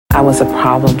I was a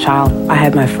problem child. I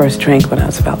had my first drink when I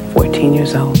was about 14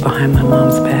 years old behind my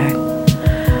mom's back.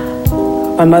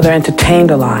 My mother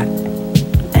entertained a lot,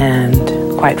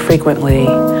 and quite frequently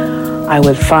I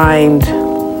would find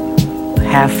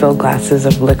half-filled glasses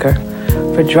of liquor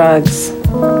for drugs.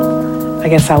 I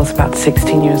guess I was about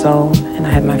 16 years old, and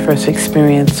I had my first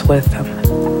experience with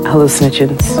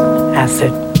hallucinogens,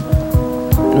 acid,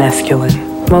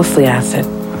 mescaline, mostly acid.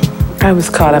 I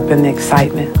was caught up in the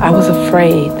excitement. I was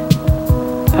afraid.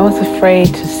 I was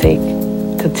afraid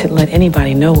to let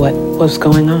anybody know what was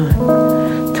going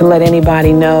on, to let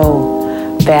anybody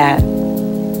know that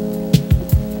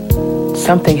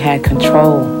something had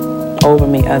control over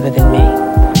me other than me.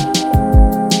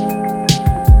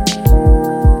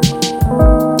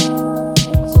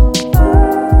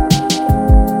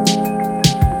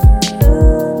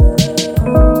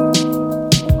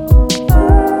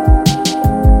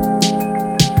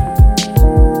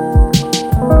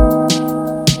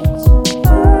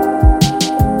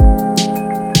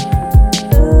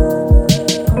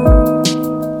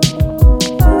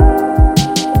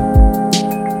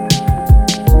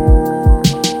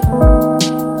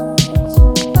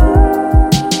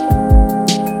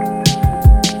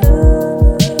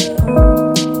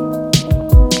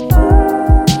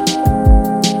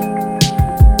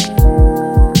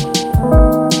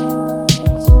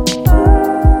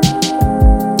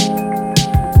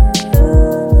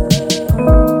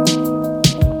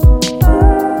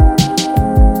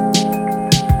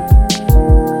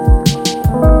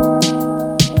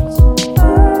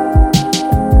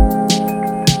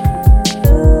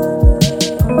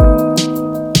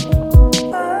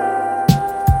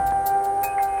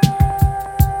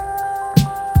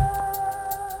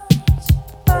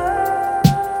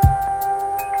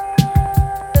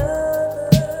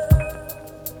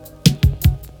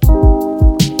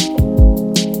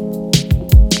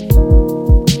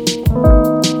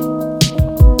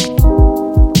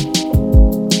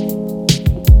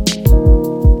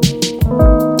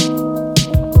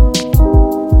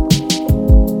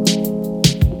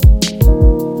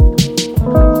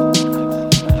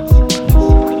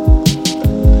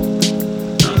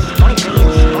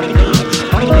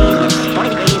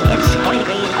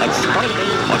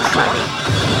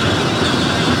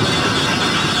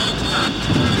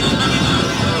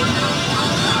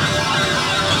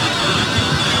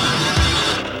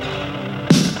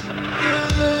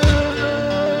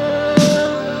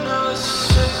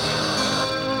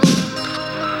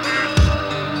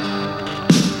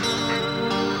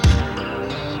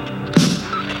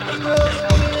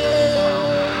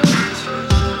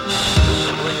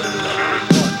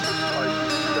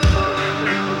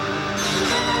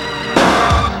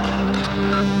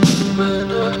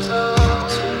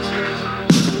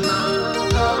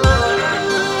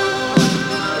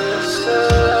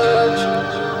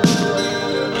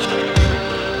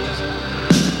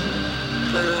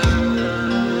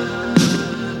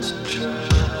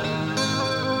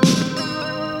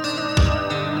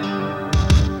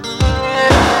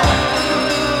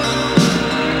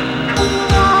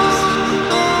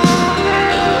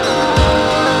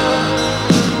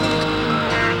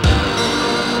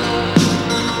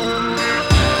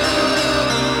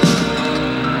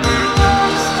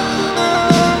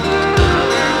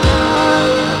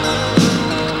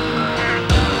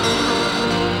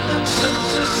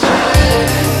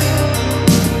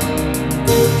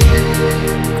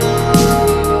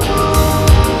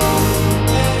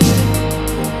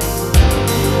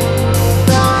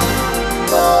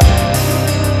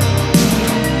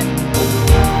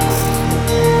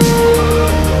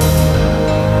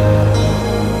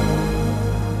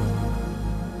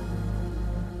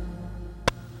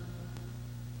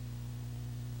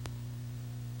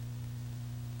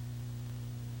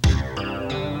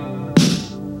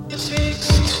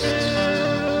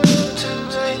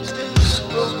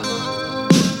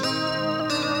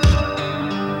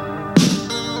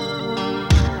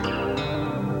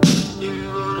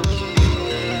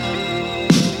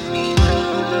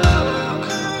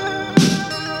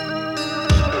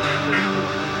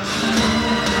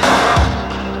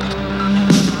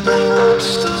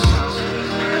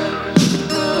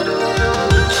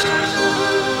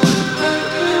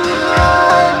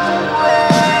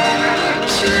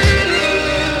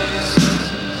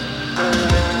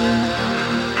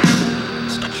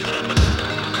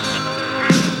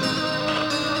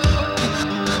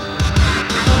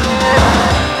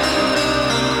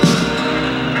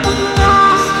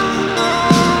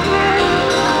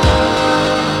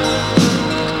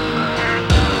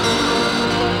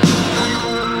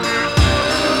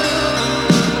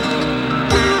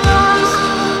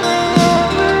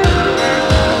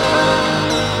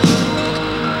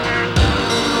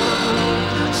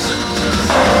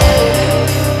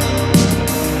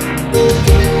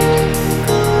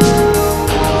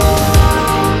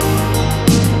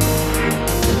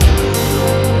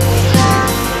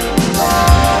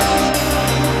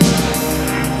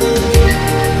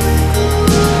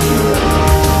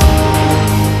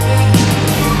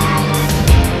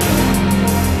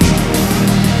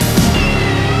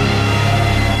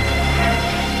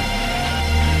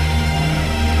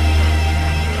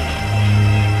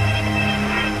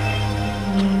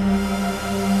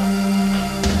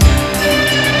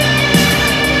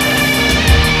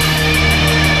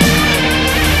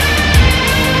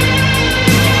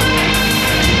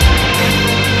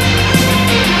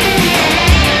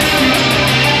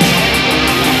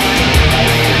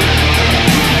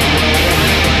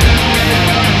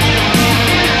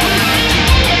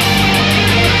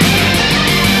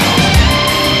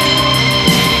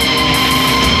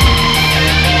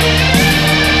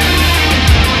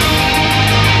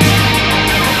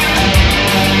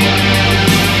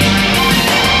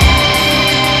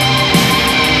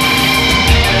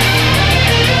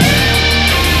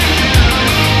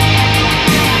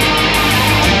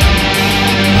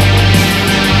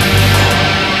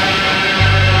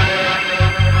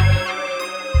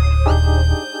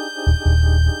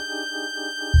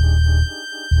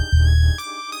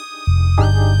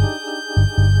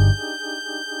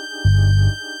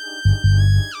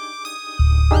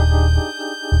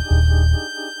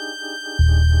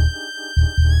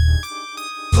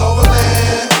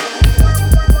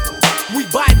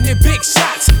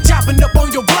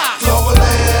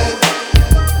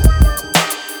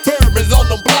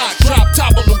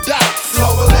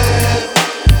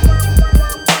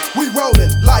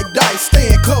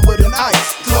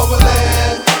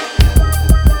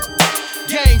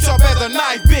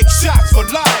 shots for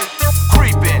life.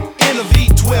 Creeping in a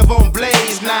V12 on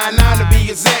blaze, 9-9 to be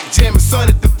exact, jamming sun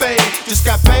at the fade. Just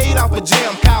got paid off a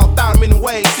jam, Kyle thought him in the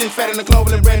way. Sitting fat in the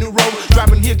clover and brand new road,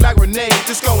 dropping hits like grenades,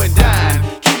 just going dime.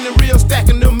 Keeping it real,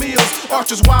 stacking the meals.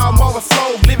 Archers wild,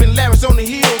 overflow, living lavish on the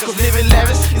hill. Cause living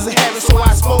lavish is a habit, so I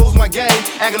expose my game.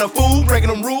 Acting a fool, breaking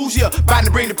them rules, yeah, bout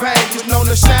to bring the pain. Just known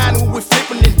to shine when we're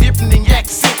flipping and dipping and yak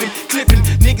sipping, clipping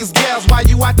niggas, gals, while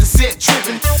you out the set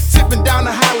tripping. Tipping down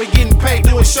the highway, getting paid,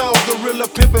 doing shows. Gorilla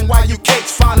pimping while you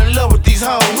cakes, fall in love with these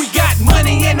hoes. We got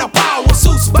money and the power,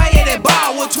 suits bad and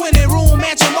power. 20-room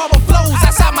mansion, marble flows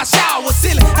outside my shower.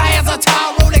 Ceiling high as a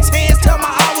towel, Rolex hands tell my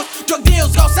hours. Drug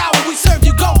deals go sour, we serve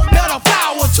you gold, metal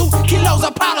flour. 2 kilos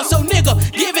of powder, so nigga,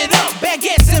 give it up.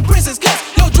 Baguettes and princess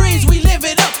cuts, your dreams, we live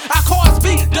it up. Our cars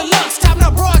be deluxe, top the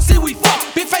broad, see we fuck.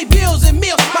 Buffet bills and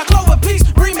meals, my clover piece,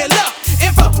 bring me luck.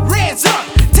 Infrared's up,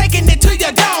 taking it to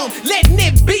your dome, letting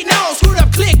it be known. Screwed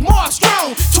up, click, more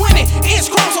strong. 20-inch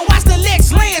chrome, so watch the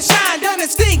Lex land shine. Done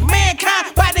extinct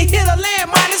mankind, by the hit a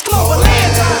landmine, it's Clover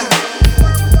land time.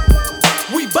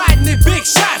 We biting it big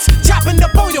shots, chopping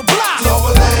up on your block.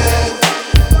 Cloverland,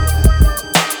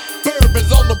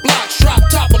 Bourbons on the block, strap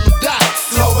top on the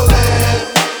dots. Cloverland,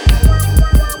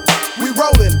 We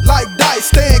rolling like dice,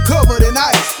 staying covered in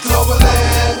ice.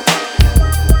 Cloverland.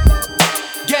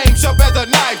 Games up at the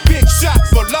night, big shots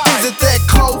for life. Is it that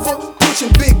Clover?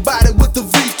 Pushing big body with the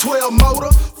V12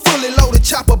 motor. Fully loaded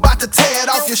chopper, about to tear it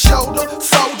off your shoulder.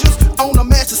 Soldiers on a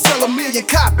match to sell 1 million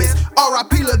copies.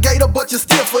 R.I.P. Legator, but you're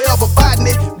still forever biting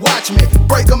it. Watch me,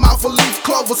 break them out for leaf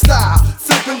clover style.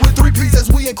 Flipping with 3 pieces,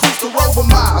 we increase the rover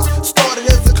miles. Started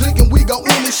as a clique and we gon'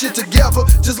 end this shit together.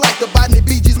 Just like the Botany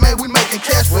Bee Gees, man, we making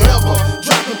cash forever.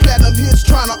 Dropping platinum hits,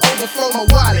 trying to overflow my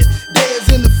wallet. Days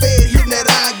in the Fed, hitting that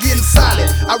iron, getting solid.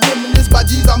 I reminisce by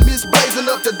G's, I miss blazing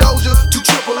up the Doja. 2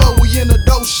 triple O, we in the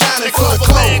dough, shining for the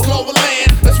Cloverland, clover.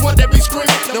 Cloverland, that's what they be screaming.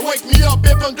 Now wake me up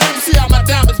if I'm dreaming. See how my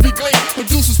diamonds be gleaming.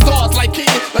 Producing stars like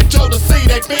Keenan, like Joe to see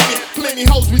they beaming. Plenty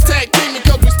hoes we tag teaming,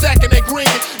 cause we stacking that green.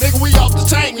 Nigga, we off the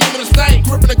chain, human stain,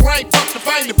 gripping the grain, fuck the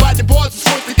fame. The body boys, we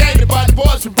switch the game, the body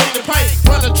boys, we bring the pain.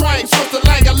 Run the train, switch the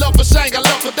lane, I love for shame, I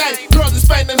love for day. Girls is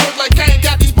fading and hook like Kane,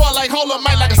 got these boys like hold up,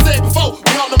 man, like I said before.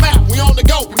 We on the map, we on the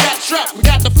go, we got the strap, we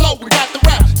got the flow, we got the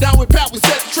rap. Down with Pat, we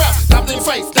set the trap. Diamonds in your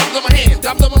face, diamonds on my hand,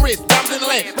 diamonds on my wrist, diamonds in the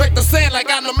land. Break the sand like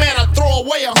I'm the man, I throw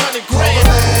away 100 grand.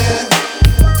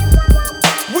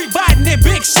 We biting it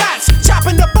big shots,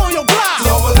 chopping up on your block.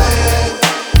 Cloverland,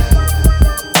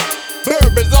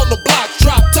 Bourbons on the block,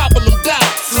 drop top of them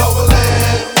dots.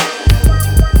 Cloverland,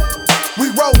 We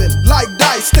rolling like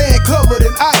dice, staying covered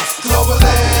in ice.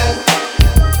 Cloverland.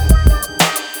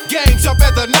 Games up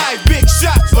at the night, big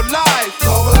shots for life.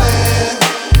 Cloverland,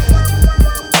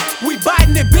 We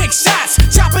biting it big shots,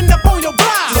 chopping up on your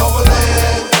block.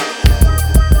 Cloverland,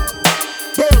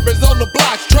 Bourbons on the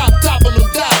block, drop top of them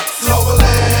dots.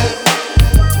 Cloverland,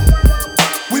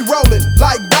 We rolling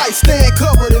like dice, staying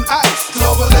covered in ice.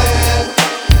 Cloverland.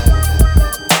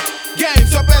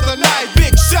 Games up at the night,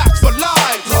 big shots for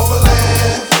life.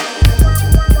 Cloverland,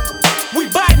 We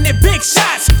biting it big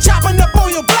shots, chopping up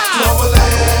on your block.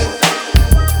 Cloverland,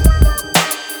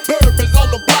 Bourbons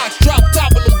on the block, drop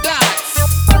top of them dots.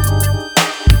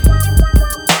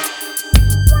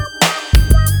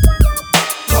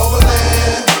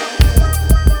 Cloverland.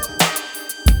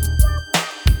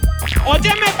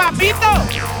 Óyeme, papito,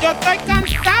 yo estoy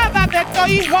cansada de estos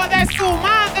hijos de su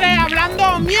madre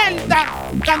hablando mierda,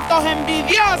 tantos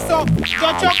envidiosos.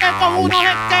 Yo choqué con unos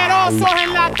asquerosos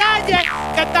en la calle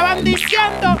que estaban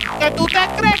diciendo que tú te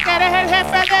crees que eres el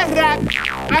jefe de rap.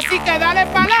 Así que dale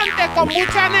pa'lante con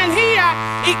mucha energía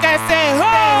y que se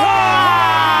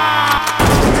joda.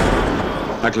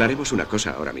 Aclaremos una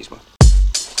cosa ahora mismo.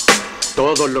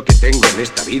 Todo lo que tengo en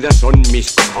esta vida son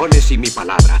mis cojones y mi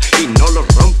palabra. Y no los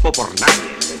rompo por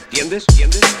nadie. ¿Me entiendes?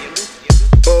 ¿Entiendes?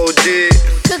 OG,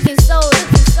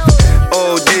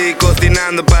 OG,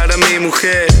 cocinando para mi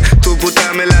mujer. Tu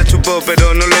puta me la chupó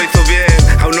pero no lo hizo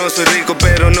bien. Aún no soy rico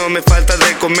pero no me falta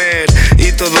de comer.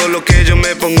 Y todo lo que yo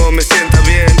me pongo me sienta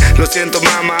bien. Lo siento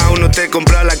mamá, aún no te he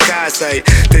comprado la casa. Y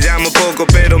te llamo poco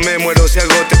pero me muero si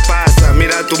algo te pasa.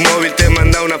 Mira tu móvil, te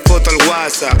manda una foto al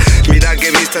WhatsApp. Mira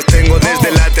qué vistas tengo desde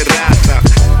la terraza.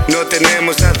 No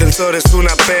tenemos ascensor, es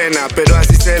una pena, pero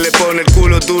así se le pone el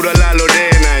culo duro a la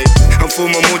Lorena. Y aún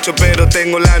fumo mucho pero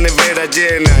tengo la nevera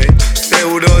llena. Y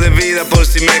seguro de vida por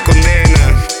si me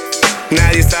condenan.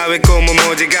 Nadie sabe cómo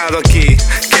hemos llegado aquí.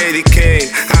 Katie Kane,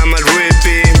 I'm a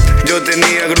ripping. Yo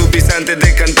tenía groupies antes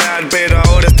de cantar, pero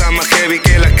ahora está más heavy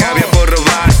que la cabia por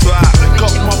robar. Swap. Pick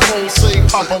up my phone, say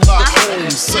Papa not home.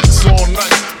 Sex all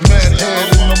night, mad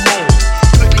head in the moon.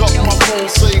 Pick up my phone,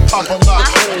 say Papa not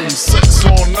home. Sex all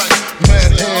all night,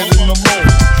 mad head in the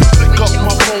morning. Pick up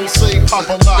my phone, say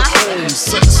Papa not home.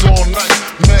 Sex all night,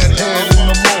 mad head in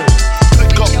the morning.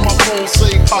 Pick up my phone,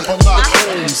 say Papa not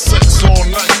home. Sex all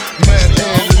night, mad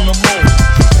head in the morning.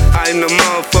 I'm no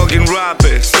motherfucking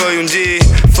rapper, soy un G,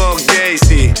 fuck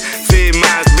Jay-Z, F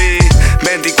más B,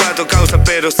 24 causas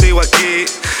pero sigo aquí.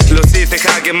 Los hice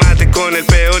jaque mate con el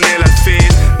peón en el alfil.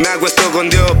 Me acuesto con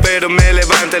Dios pero me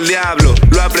levanta el diablo.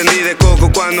 Lo aprendí de Coco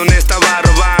cuando me estaba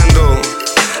robando.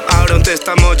 Ahora aún te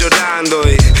estamos llorando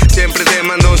y siempre te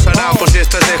mando un sarao por si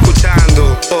estás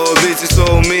escuchando. Oh, bitches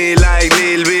on me like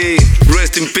Lil B,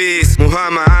 rest in peace,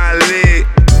 Muhammad Ali.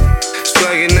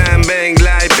 Swaggin' and bang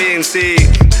like Pincy.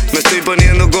 Me estoy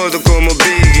poniendo gordo como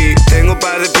Biggie. Tengo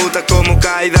par de putas como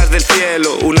caídas del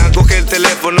cielo. Una coge el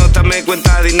teléfono, otra me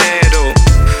cuenta dinero.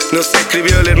 Nos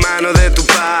escribió el hermano de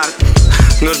Tupac.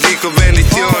 Nos dijo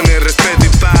bendiciones, respeto y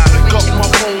paz. Pick up my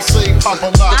phone, say Papa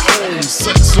not home.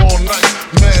 Sex all night,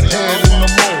 mad head in the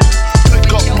morning.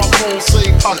 Pick up my phone,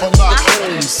 say Papa not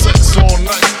home. Sex all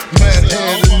night, mad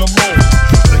head in the morning.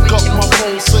 Pick up my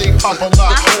phone, say Papa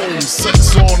not home.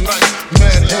 Sex all night,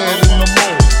 mad head in the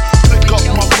morning. Pick up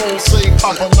my phone, say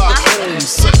Papa not home.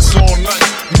 Sex all night,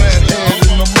 mad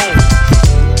head in the morning.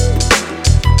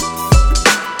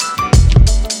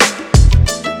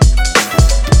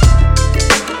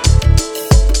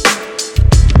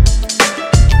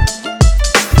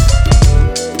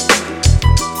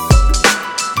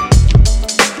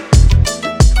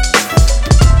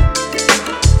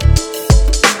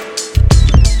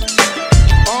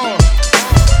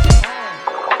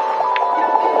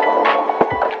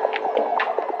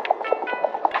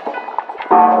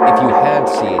 If you had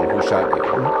seen who shot you,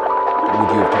 would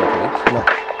you have told police? No.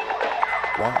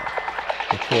 Why?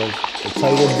 Because the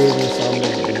type of business I'm in,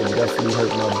 it would definitely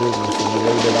hurt my business. And the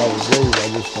way that I was raised, I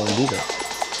just don't do that.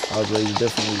 I was raised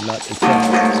definitely not to tell.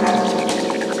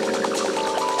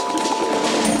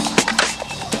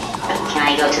 Can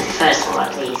I go to the first floor,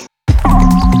 please?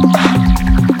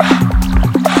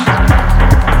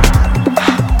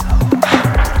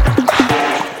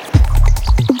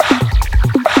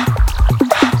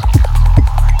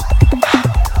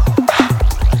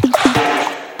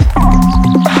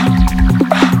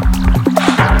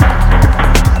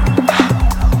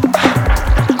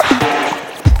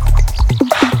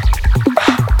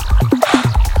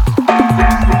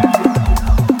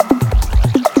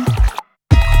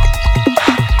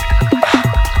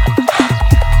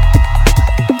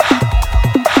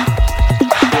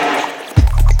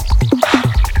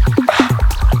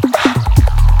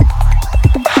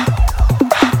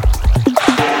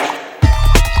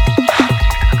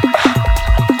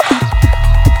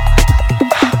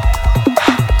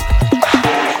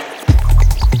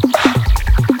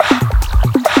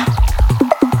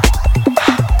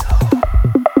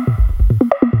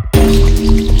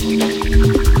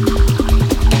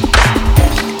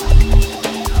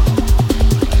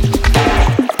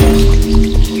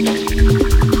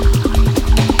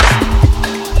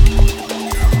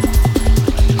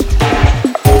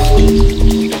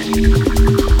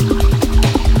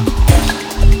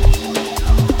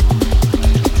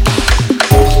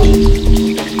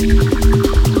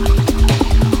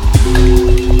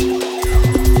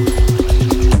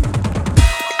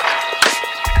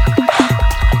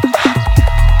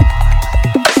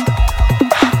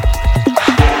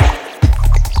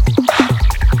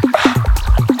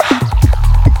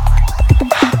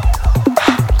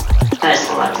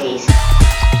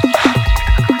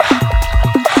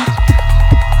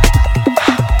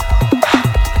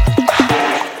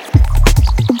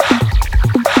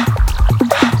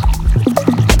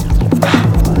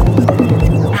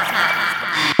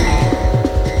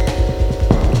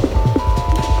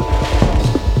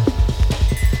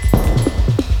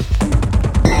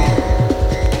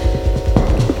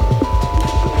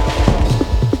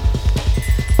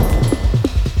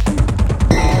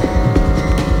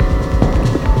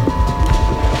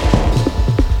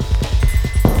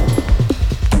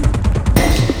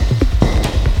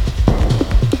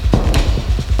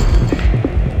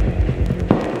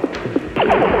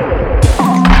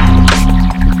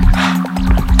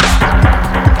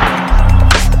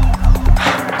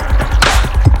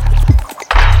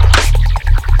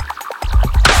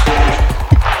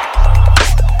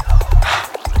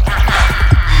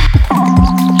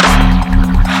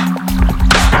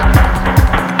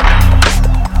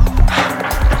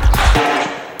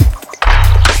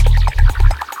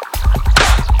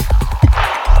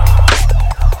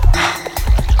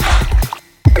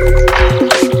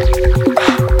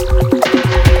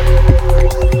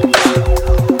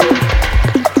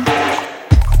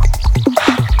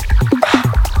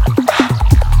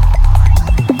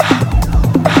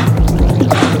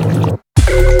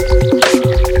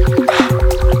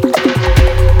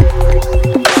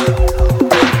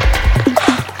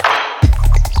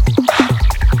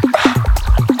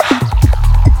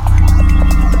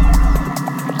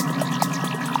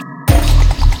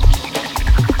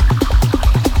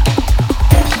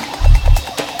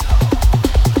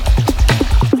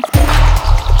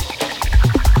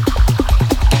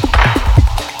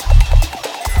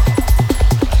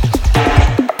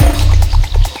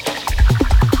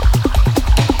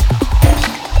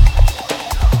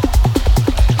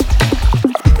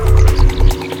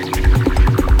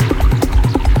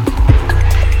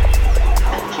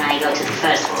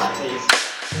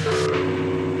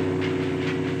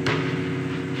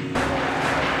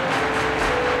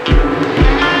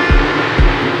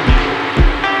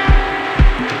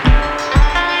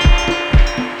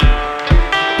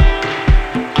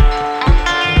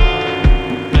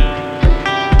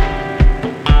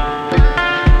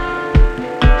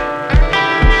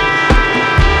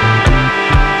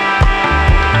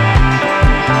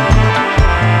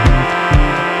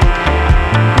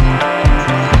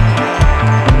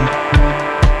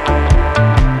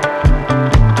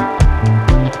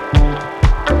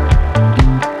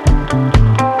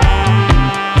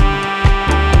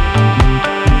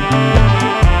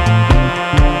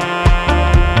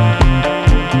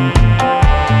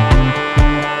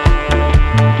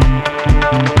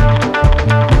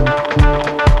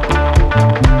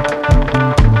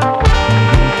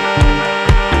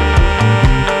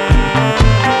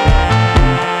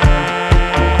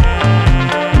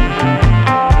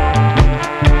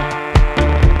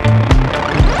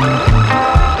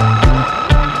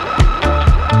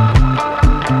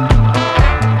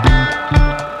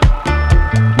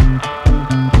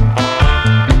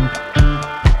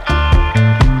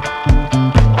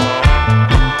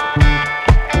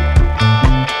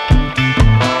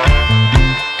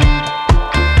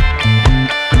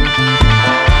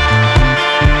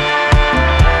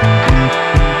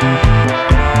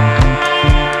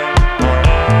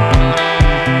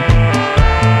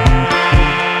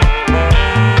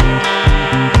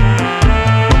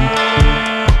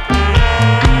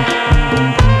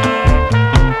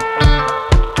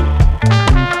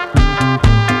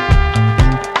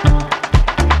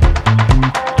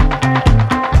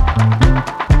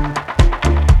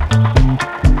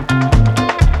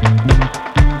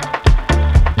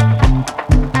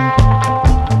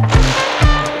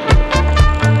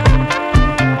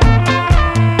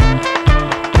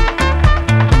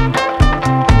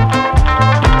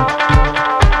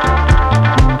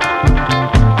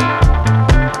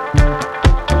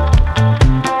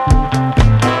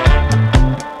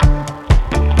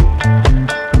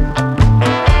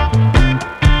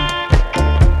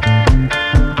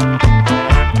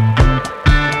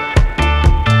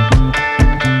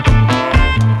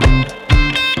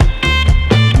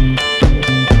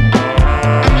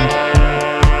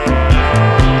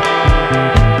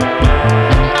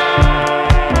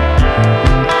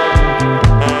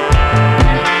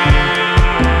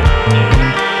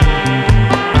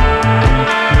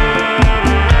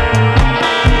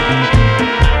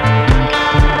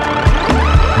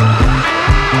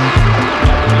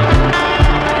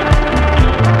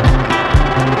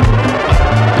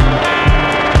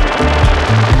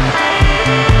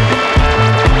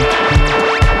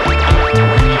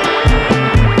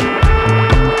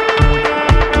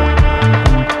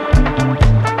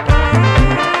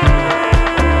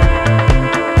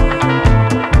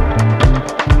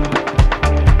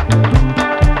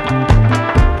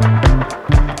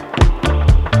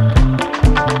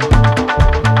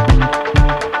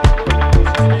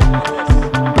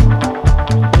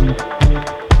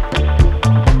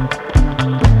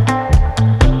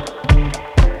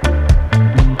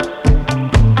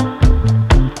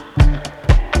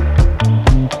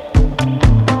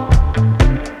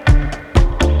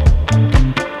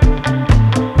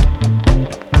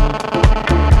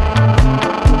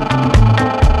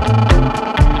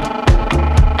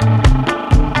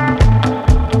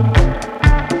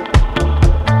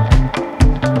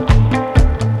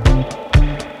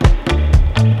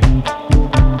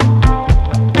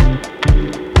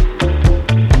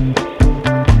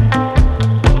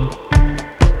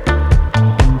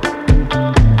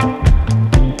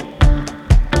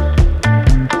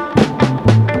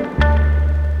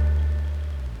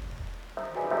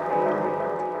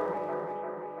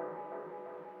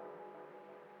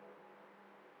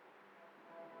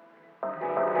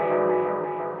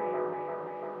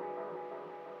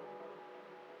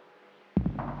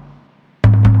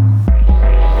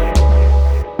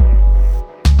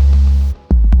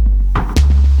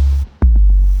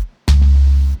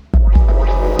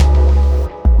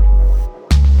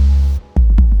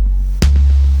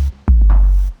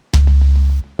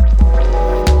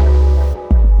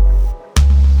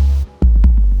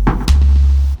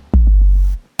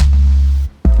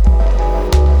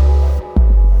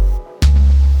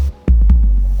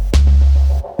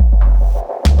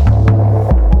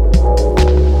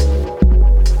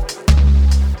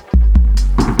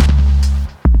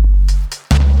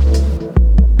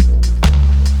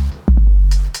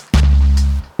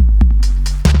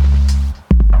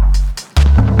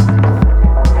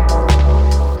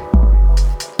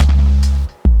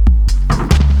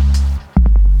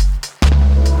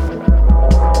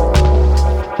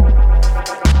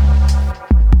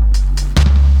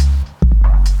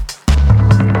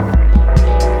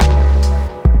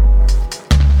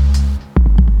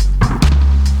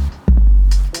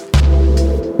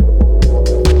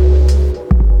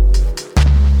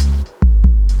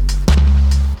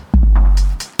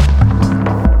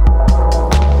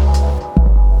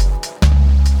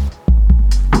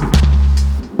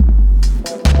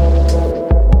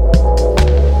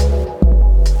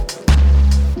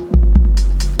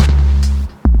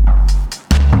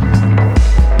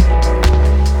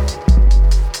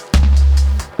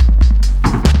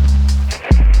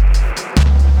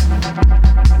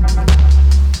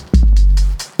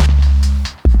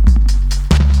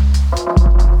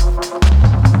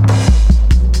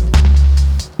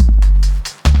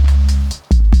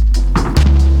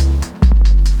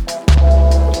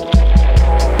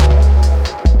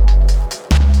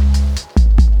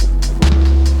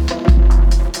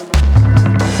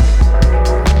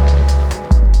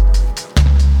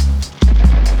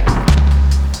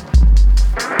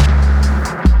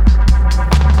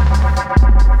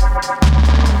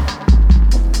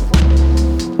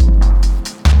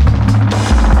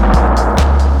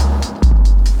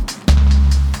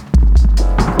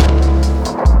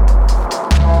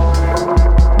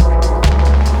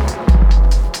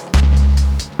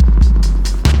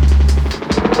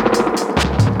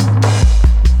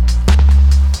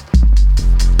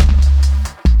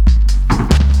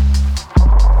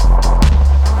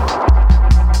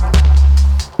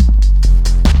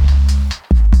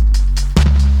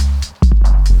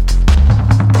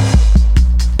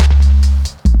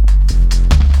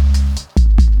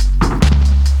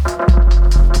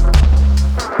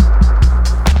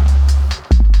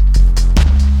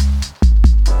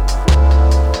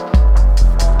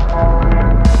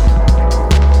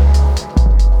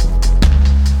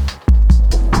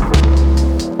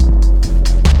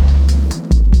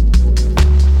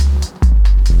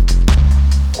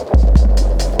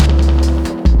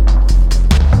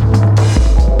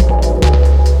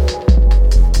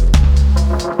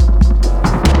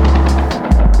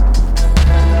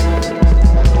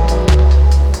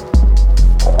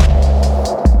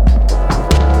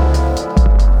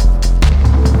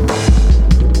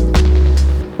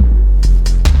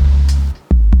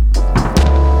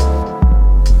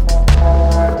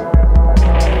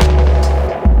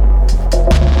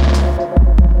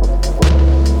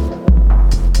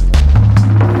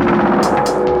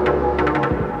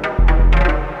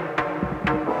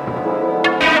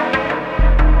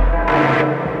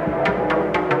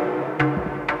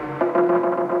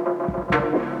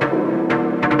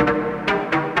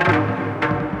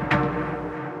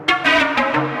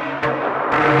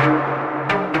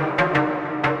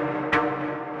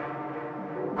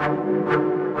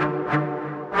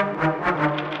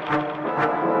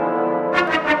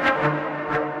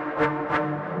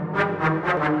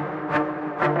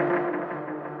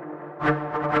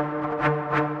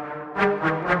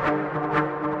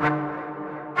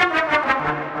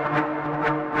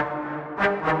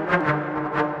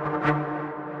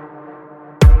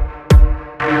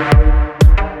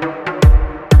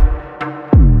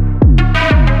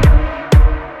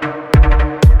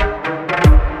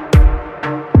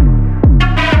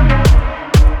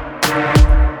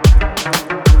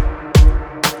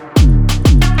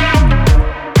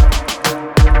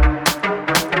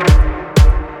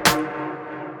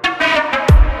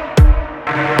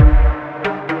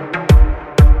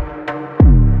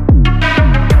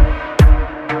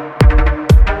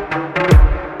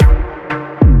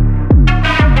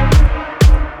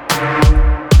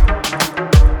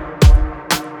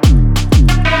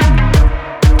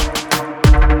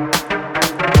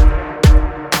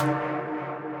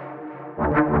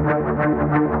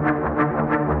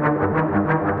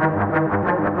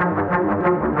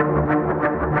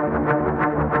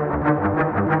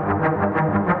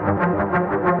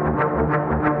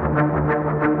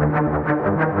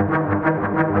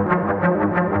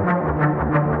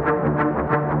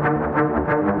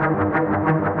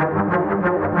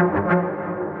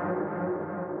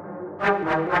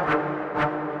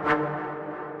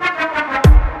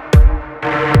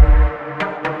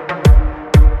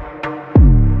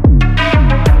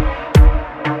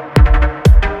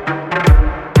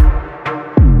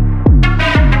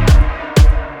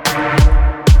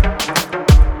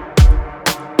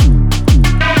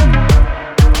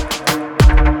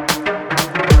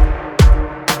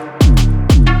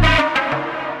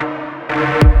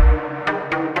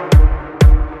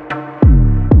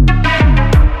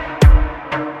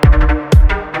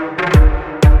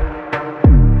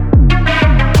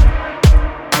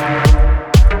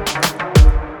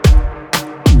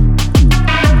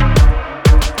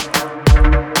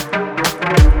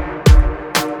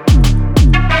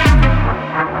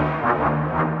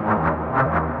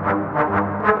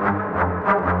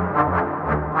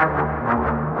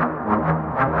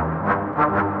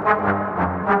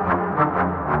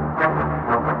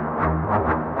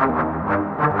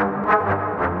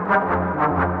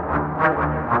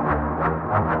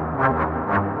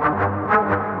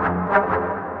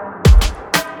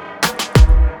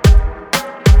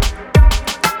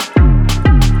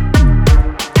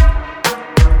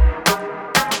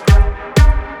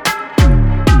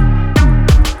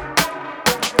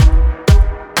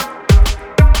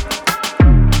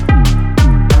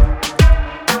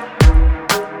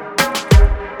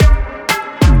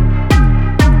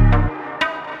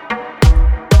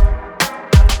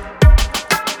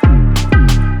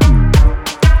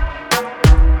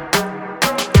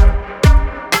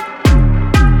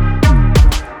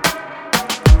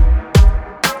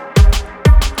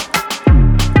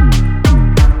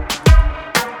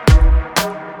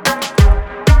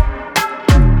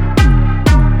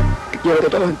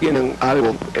 tienen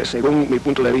algo, según mi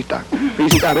punto de vista.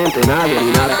 Físicamente nadie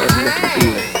ni nada es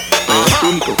indestructible. Pero el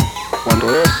espíritu, cuando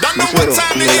es sincero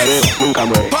y verdadero, nunca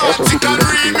muere. Eso sí que es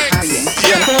indestructible.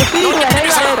 El espíritu es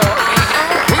verdadero.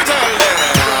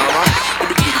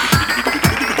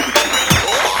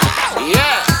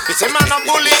 It's a man a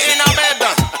bully in a bed.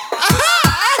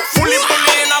 Fully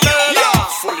bully in a bed. Yeah.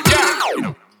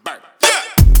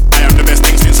 I am the best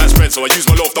thing since I spread, so I use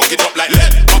my love, dunk it up like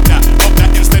lead. Pop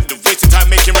that instead of wasting time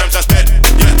making rhymes I sped.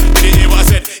 Yeah, didn't hear what I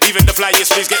said. Even the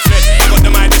flyest trees get fed. I got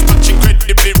the mind that's touching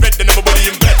incredibly red, and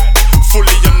everybody in bed.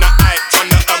 Fully on the eye,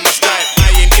 trying to earn my stride. I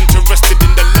ain't interested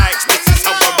in the likes, this is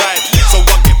how I ride. So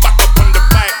I get back up on the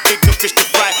bike, bigger fish to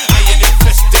fry. I ain't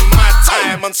investing my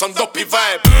time on some dopey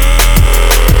vibe.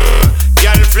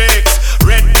 Girl flex,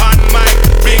 red pan mic,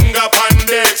 bring up on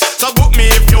decks. So book me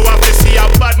if you have to see a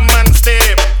bad man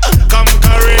step. Come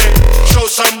correct, show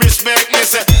some respect. Me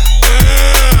say,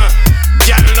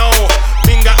 girl know,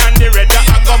 finger on the red,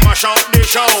 I go mash out the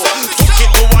show. Took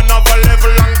it to another level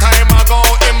long time ago.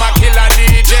 In my killer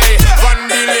DJ, Van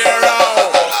Dilero.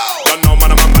 Don't know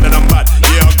man, I'm better than bad.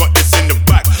 Yeah, I got this in the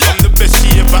back. I'm the best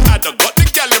she ever had. I got the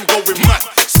gal them going mad.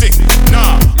 Stick,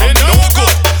 nah, I'm no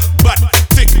good, but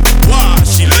thick. Wow,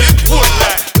 she lit full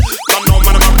like. Don't know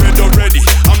man, I'm red already.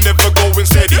 I'm never going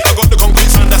steady. I got the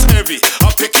concrete sound that's heavy.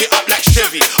 I'll pick it up like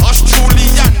Chevy. Us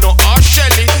Juliano, us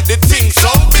Shelly. The thing so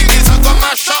big is I got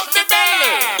my shop the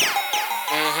belly.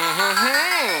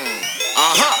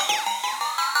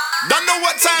 Don't know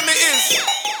what time it is.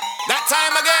 That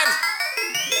time again.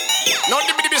 No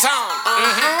dibby sound.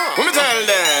 Let me tell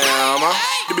them.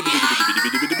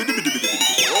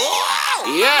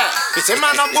 Yeah, it's a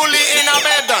man a bully in a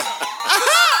bed.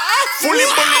 Fully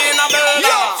bully in a bed.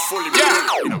 Yeah.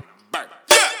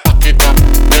 Fuck it up,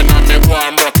 then I me go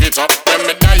and rock it up. When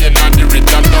me dying on the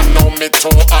rhythm, don't know me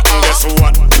too hot. And guess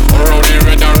what? Around the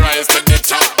red and rise to the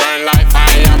top. Burn like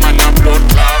fire, man a blood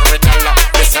clot with a lot.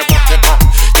 Me say fuck it up,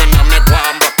 you know me go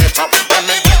and rock it up. When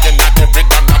me dying on the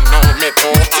rhythm, don't know me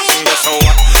too hot. And guess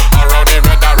what? Around the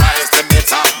red and rise to the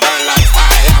top. Burn like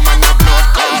fire, man a blood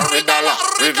clot with a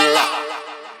lot.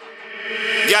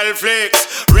 Girl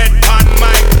flex, red pan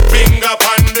mic, bring up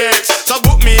on decks. So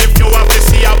book me if you have to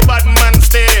see a bad man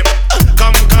step.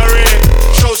 Come correct,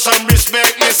 show some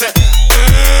respect. Me say,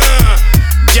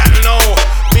 girl know,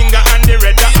 finger on the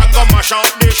red, I go mash out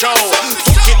the show.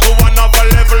 Took it to another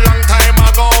level long time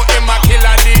ago. In my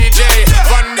killer DJ,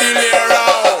 Van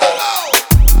Dilero.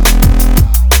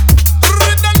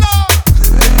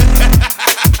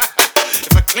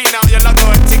 If I clean out your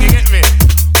logo and thing, you get me?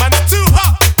 Man, it's too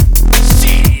hot.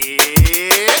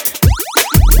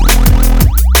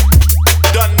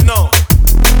 Don't know.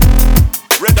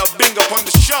 Red up, bing up on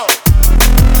the show.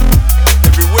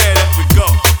 Everywhere that we go,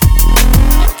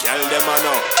 girl them I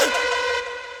know.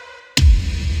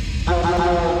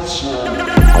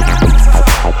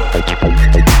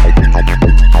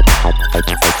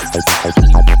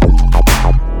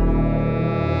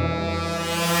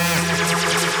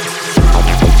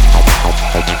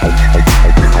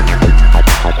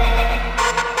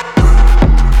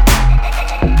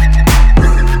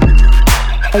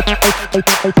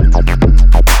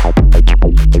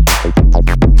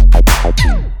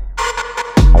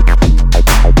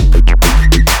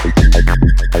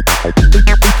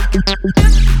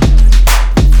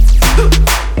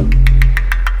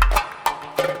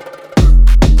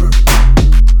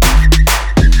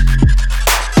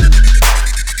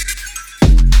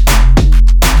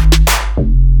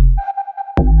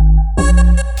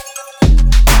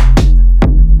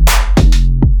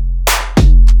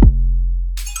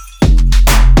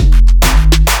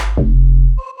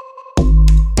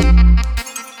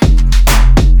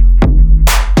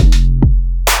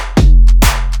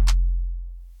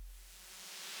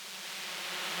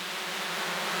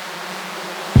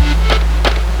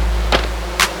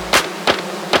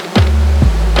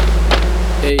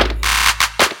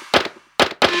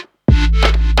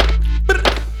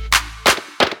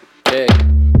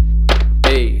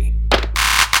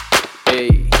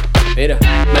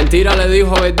 Mentira le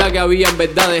dijo verdad que habían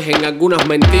verdades en algunas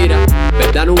mentiras.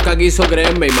 Verdad nunca quiso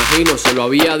creer, me imagino, se lo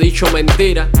había dicho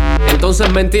mentira.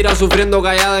 Entonces mentira, sufriendo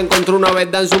callada, encontró una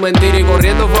verdad en su mentira y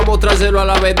corriendo fue a mostrárselo a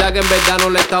la verdad que en verdad no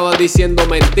le estaba diciendo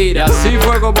mentira. Y así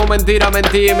fue como mentira,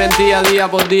 mentía y mentía día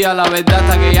por día la verdad,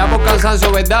 hasta que ya por cansancio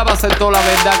verdad aceptó la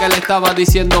verdad que le estaba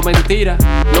diciendo mentira.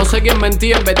 No sé quién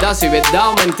mentía en verdad, si verdad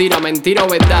o mentira, mentira o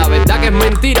verdad. Verdad que es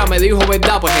mentira, me dijo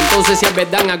verdad, pues entonces si es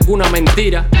verdad en alguna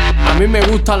mentira. A mí me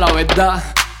gusta la verdad,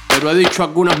 pero he dicho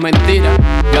algunas mentiras.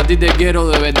 Yo a ti te quiero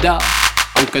de verdad,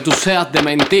 aunque tú seas de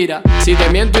mentira. Si te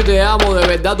miento y te amo, de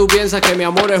verdad tú piensas que mi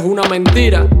amor es una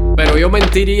mentira. Pero yo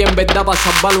mentiría en verdad para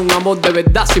salvar un amor de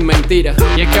verdad sin mentira.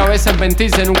 Y es que a veces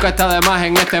mentirse nunca está de más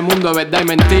en este mundo de verdad y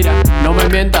mentira. No me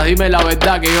mientas, dime la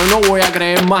verdad, que yo no voy a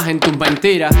creer más en tus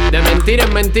mentiras. De mentira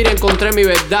en mentira encontré mi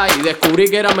verdad y descubrí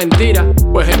que era mentira.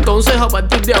 Pues entonces a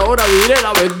partir de ahora diré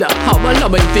la verdad, jamás la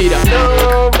mentira.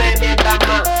 No me mientas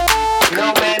más,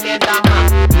 no me mientas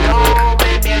más, no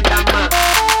me mientas más,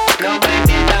 no me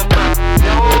mientas más,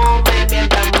 no me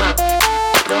mientas más,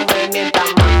 no me mientas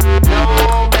más, no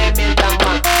me mientas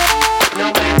más, no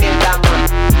me mientas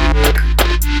más,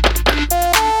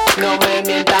 no me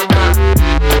mientas más,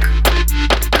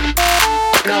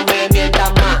 no me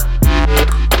mientas más,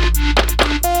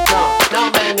 no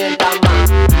me mientas más,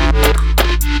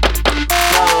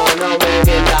 no me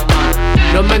mientas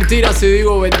más. No es mentira si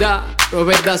digo verdad, no es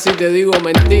verdad si te digo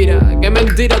mentira. ¿Qué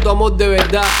mentira tu amor de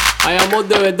verdad? Hay amor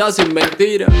de verdad sin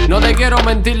mentira. No te quiero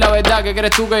mentir la verdad, ¿qué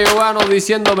crees tú que yo gano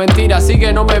diciendo mentira? Así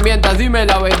que no me mientas, dime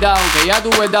la verdad, aunque ya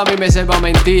tu verdad a mí me sepa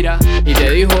mentira. Y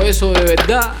te dijo eso de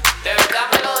verdad. De verdad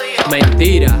me lo dijo.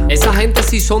 Mentira, esa gente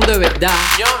sí son de verdad.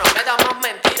 Yo no metas más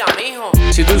mentira, mijo.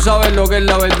 Si tú sabes lo que es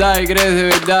la verdad y crees de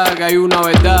verdad que hay una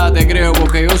verdad, te creo,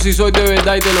 porque yo sí soy de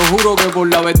verdad y te lo juro que por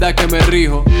la verdad es que me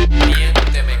rijo.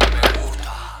 Miénteme que me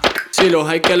gusta. Si los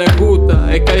hay que les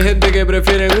gusta, es que hay gente que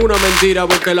prefieren una mentira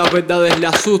porque las verdades le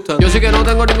asustan. Yo sí que no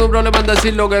tengo ningún problema en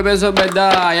decir lo que pienso en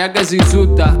verdad, ya que se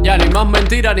insulta. Ya ni más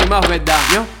mentira ni más verdad,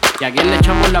 ¿yo? ¿Y a quién le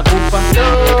echamos la culpa?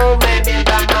 No me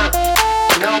mientas más,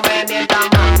 no me mientas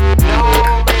más,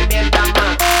 no me mientas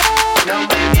más, no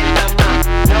me mientas más,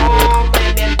 no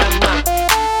me mientas más,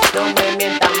 no me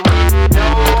mientas más,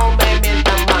 no me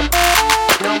mientas más,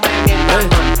 no me mientas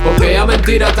más. Porque ya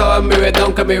mentira estaba en mi verdad,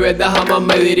 aunque mi verdad jamás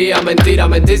me diría mentira.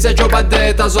 Mentir se ha hecho parte de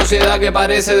esta sociedad que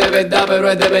parece de verdad, pero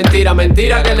es de mentira.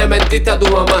 Mentira que le mentiste a tu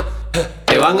mamá.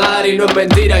 Te van a dar y no es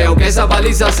mentira. Y aunque esa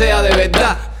paliza sea de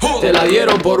verdad, te la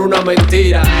dieron por una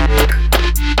mentira.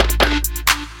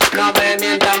 No me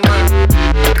mientas más,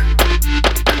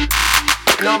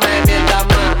 no me mientas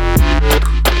más,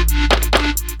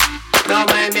 no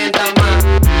me mientas más,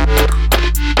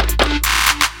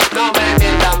 no me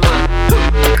mientas más.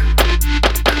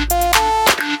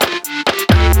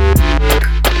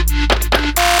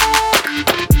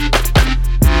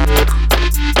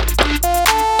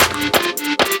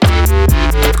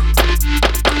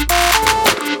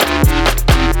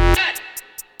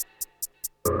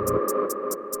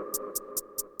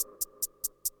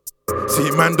 See,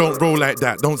 man don't roll like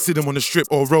that. Don't see them on the strip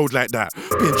or road like that.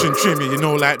 Pinch and trim you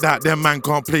know like that. Them man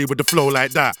can't play with the flow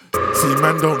like that. See,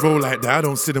 man don't roll like that. I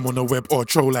don't see them on the web or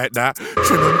troll like that.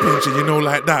 Trim and pinch you know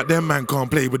like that. Them man can't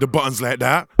play with the buttons like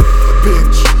that.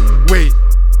 Pinch, wait,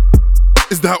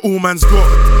 is that all man's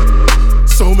got?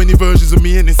 So many versions of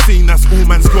me in this scene, that's all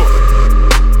man's got.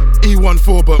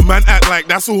 E14, but man act like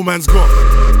that's all man's got.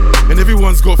 And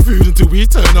everyone's got food until we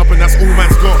turn up and that's all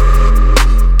man's got.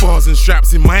 Bars and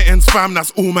straps in my ends, fam, that's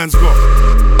all man's got.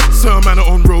 Some man are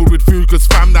on road with food, cause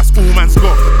fam, that's all man's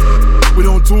got. We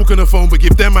don't talk on the phone, but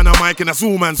give them man a mic and that's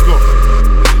all man's got.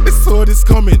 It's saw this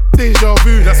coming, deja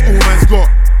vu, that's all man's got.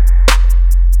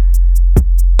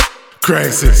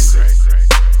 Crisis.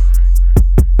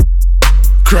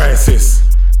 Crisis.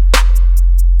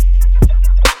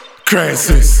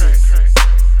 Crisis.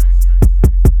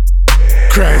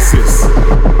 Crisis.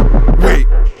 Wait.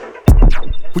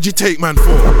 Would you take man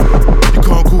for? You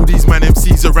can't call these man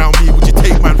MCs around me, would you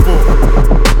take man for?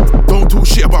 Don't talk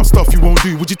shit about stuff you won't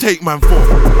do, would you take man for?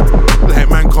 Like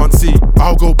man can't see,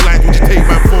 I'll go blind, would you take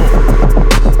man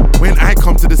for? When I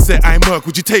come to the set, I murk,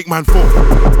 would you take man for?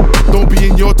 Don't be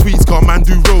in your tweets, car man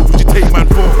do road, would you take man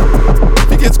for?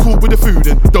 If it gets cool with the food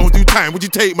and don't do time, would you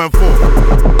take man for?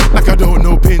 Like I don't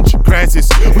know pinch, crisis,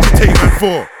 would you take man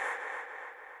for?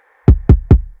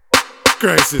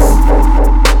 Crisis.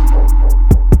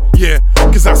 Yeah,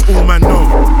 cause that's all man know.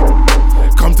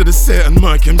 Come to the set and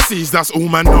murk MCs, that's all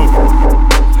man know.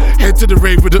 Head to the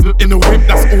rave with the in the whip,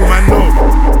 that's all man know.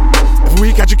 If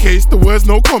we catch a case, the words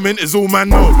no comment is all man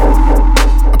know.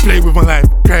 I play with my life,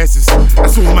 crisis,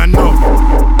 that's all man know.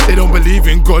 They don't believe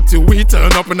in God till we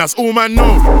turn up and that's all man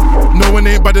know. No one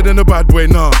ain't better than a bad boy,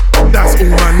 nah, that's all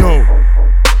man know.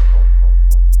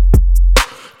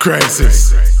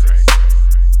 Crisis.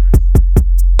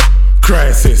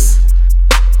 Crisis.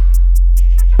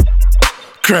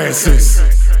 Crisis.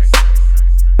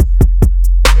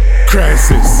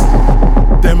 Crisis.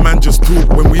 Them man just talk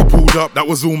when we pulled up, that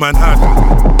was all man had.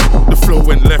 The flow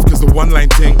went left cause the one line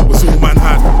thing was all man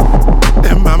had.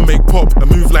 Them man make pop and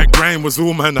move like grind. spine was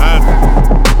all man had.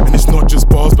 And it's not just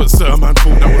bars, but certain man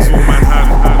thought that was all man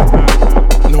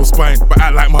had. No spine, but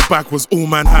act like my back was all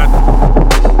man had.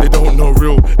 They don't know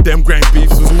real, them grind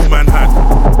beefs was all man had.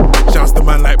 Shouts to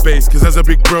man like bass, cause as a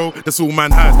big bro, that's all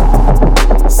man had.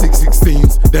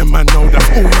 616s, them man know that's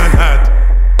all man had.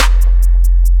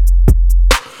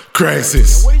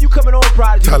 Crisis. When are you coming on,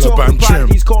 Prodigy? Taliban trim.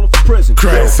 Calling for prison.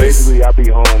 Crisis. Yo, basically, I be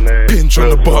home, man. Pinch on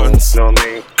the buttons. You know what I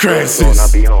mean? Crisis.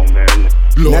 I be home, man.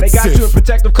 Lord now they got you in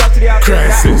protective custody out there,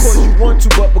 not Crisis. because you want to,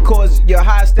 but because you're a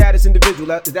high status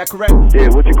individual. Is that correct? Yeah,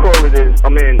 what you call it is,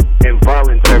 I'm in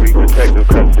involuntary protective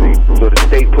custody. So the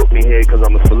state put me here because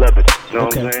I'm a celebrity. You know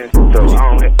what I'm saying? So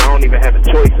I don't even have a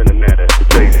choice in the matter, to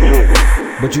tell you the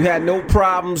truth. But you had no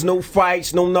problems, no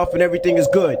fights, no nothing, everything is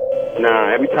good.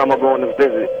 Nah, every time I go on a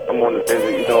visit, I'm on a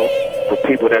visit, you know, for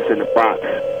people that's in the box,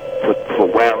 for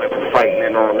wilding, for fighting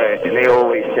and all that. And they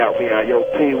always shout me out, yo,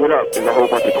 P, what up? There's a whole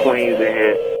bunch of queens in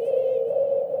here.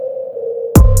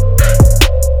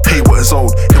 Hey, what is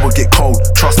old? It will get cold.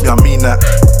 Trust me, I mean that.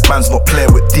 Man's not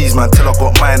playing with these, man, till I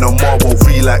got mine on more, won't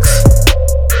relax.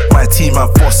 My team and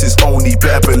bosses only,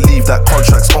 better believe that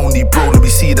contracts only, bro, let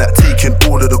me see that. Taking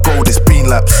all of the gold, it's been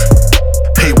laps.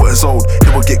 Hey, what is old? It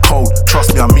will get cold.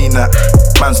 Trust me, I mean that.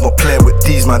 Man's not playing with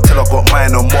these, man, till I got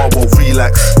mine on more, won't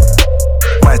relax.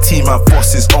 My team and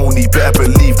bosses only, better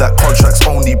believe that contracts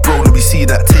only, bro, let me see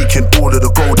that. Taking all of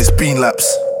the gold, it's been laps.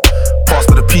 Pass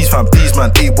me the peace, fam, these man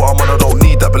ain't what I'm on, I don't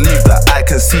need that, believe that. I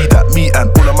can see that, me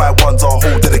and all of my ones are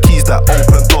holding the keys that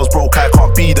open doors, broke, I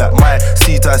can't be that. My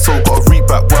seeds I so got a reap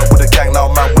back, work with a gang,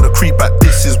 now man with a creep back.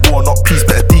 This is war, not peace,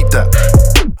 better deep that.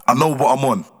 I know what I'm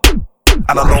on,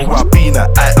 and I know where I've been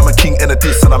at. I'm a king in a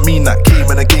diss, and I mean that. Came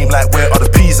in a game like, where are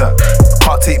the peas at?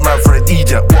 Can't take man for an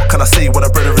idiot. What can I say when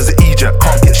a brother is an idiot?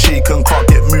 Can't get shaken, can't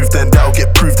get moved, then that'll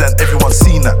get proved, then everyone's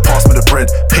seen that. Pass me the bread,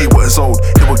 pay what is old,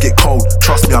 it will get cold.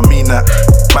 Trust me, I mean that.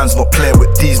 Man's not playing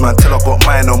with these, man, till I got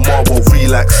mine on more, won't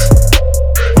relax.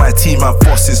 My team and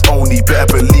bosses only,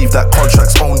 better believe that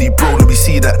contracts only, bro, let me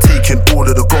see that. Taking all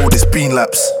of the gold, it's been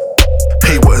laps.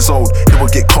 Pay what is old, it will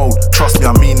get cold. Trust me,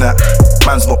 I mean that.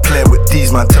 Man's not playing with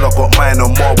these, man, till I got mine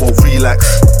on more, won't relax.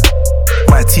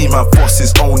 My team and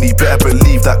bosses only, better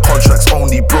believe that contracts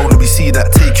only, bro, let me see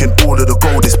that. Taking all of the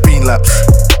gold, it's been laps.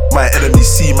 My enemies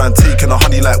see man taking a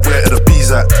honey like, where are the bees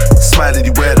at? Smiling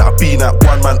where that I been at.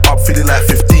 One man up, feeling like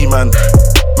 15 man.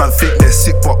 Man think they're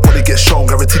sick, but when they get shown,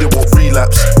 guarantee they won't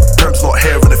relapse. Perm's not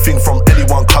hearing a thing from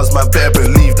anyone, cause man better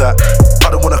believe that.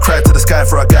 I don't wanna cry to the sky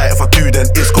for a guy, if I do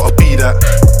then it's gotta be that.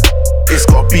 It's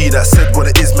gotta be that, said what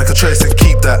it is, make a choice and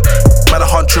keep that. Man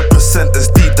 100%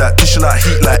 is deep that, dishing out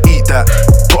heat like eat that.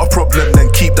 Got a problem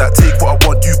then keep that, take what I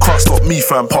want, you can't stop me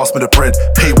fam. Pass me the bread,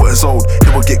 pay what is old,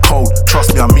 it will get cold.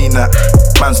 Trust me, I mean that.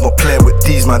 Man's not playing with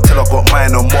these, man, till I got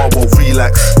mine on more, won't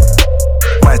relax.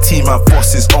 My team and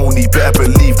bosses only, better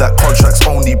believe that contracts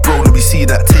only, bro, let me see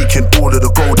that. Taking all of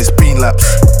the gold, it's been laps.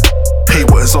 Pay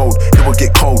what is old, it will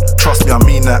get cold. Trust me, I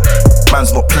mean that.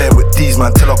 Man's not playing with these,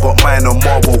 man, till I got mine on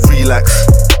more, won't relax.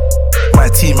 My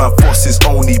team and bosses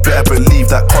only, better believe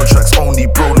that contracts only,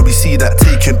 bro, let me see that.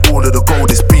 Taking all of the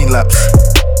gold, it's been laps.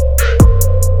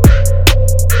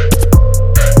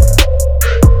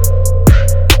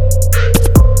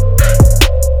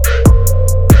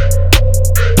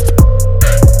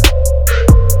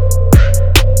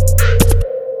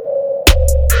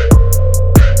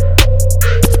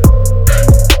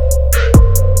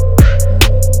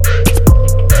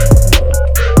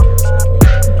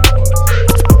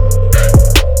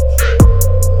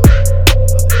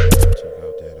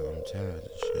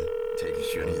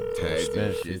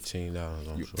 $15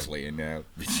 on you playing now,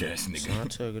 bitch ass nigga. So I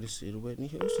took her to see the Whitney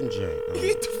Houston joint.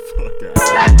 Get the fuck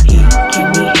out. Give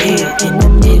me head in the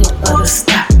middle of the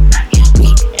stop.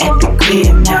 We at the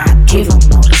crib now, I give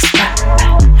him all the spot.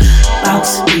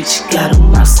 Boss bitch got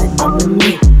him mousing on the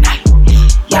midnight.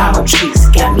 Y'all tricks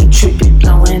got me tripping,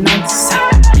 blowing on the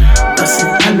side. Bustin'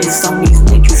 hundreds on these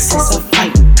niggas since I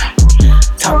fight.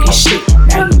 Talking shit,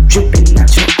 now you dripping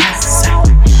out your eyesight.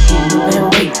 You moving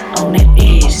weight on that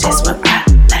edge, that's what I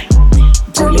like.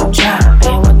 Do your job,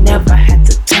 and will never have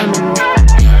to terminate.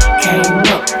 Came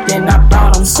up, then I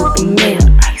bought him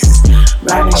Superman ice.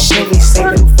 Riding Chevy,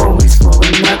 saving forwards for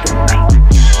another night.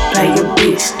 Play your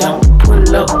bitch, don't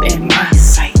pull up in my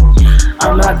sight.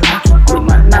 I'm like rocking with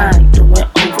my 9, doing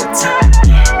overtime.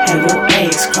 Have your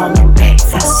ass crawling back,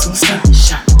 that's some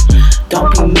sunshine. Don't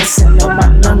be messing up my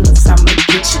numbers, I'ma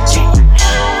get you jammed.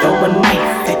 Throw a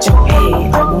knife at your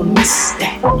head, I won't miss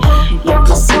that. Your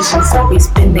position's always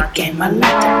been the game, I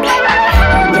like to play.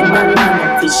 You in my line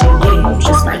of vision, yeah,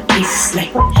 just like East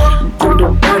Slate. Do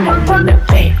the burning in the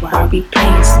back while I be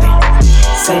playing snake.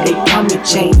 say they call me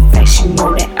J Facts, you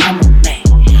know that I'm a man.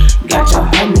 Got your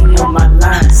homie on my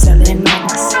line, selling on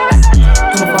my side.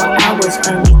 24 hours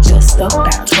earn me just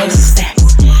about 20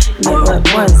 stacks. Never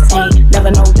was, ain't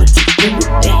never know what to do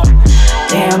with that.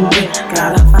 Damn bitch,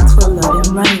 got a box full of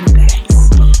them money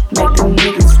bags. Make them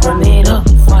niggas run it up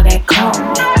for that call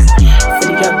next.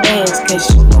 Fill your bags, cause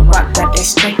you know I got that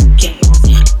straight gas.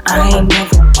 I ain't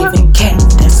never giving cat,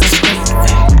 that's a straight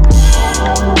fact.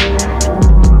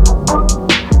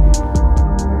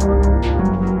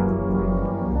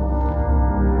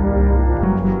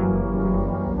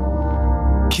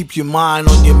 Keep your mind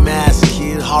on your mask,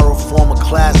 kid. Horror form a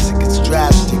classic, it's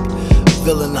drastic.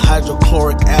 Villain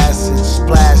hydrochloric acid,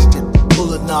 splashed it.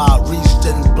 Pull a knob, reached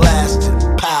and blasted.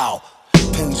 Pow,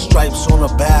 pinstripes on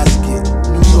a basket.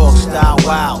 New York style,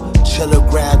 wow. Cheddar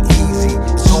grab easy.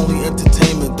 It's only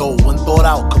entertainment though, when thought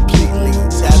out completely.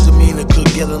 Sad demeanor could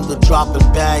get him the dropping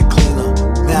bag cleaner.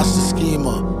 Master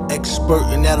schemer, expert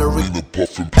in that arena.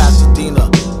 Pasadena,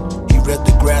 he read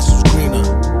the grass was greener.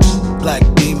 Black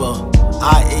Beamer,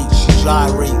 IH,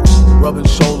 gyrate. Rubbing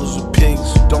shoulders with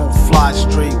pigs who don't fly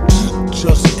straight.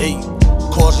 Just ate,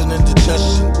 causing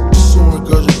indigestion. Soon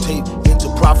regurgitate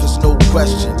into profits, no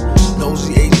question.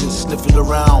 Nosy agents sniffing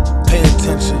around, pay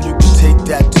attention. You can take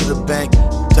that to the bank,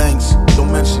 thanks,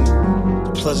 don't mention it.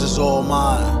 The pleasure's all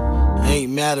mine, I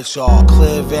ain't mad at y'all.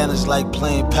 Clear advantage like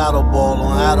playing paddleball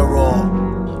on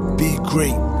Adderall. Be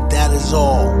great, that is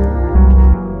all.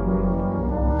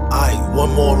 Aight,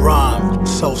 one more rhyme.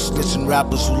 Self-snitching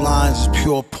rappers who lines is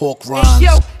pure pork rhymes. Hey,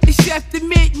 yo, it's after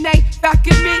midnight, back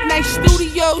in Midnight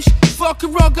Studios. Fuck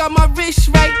around, got my wrist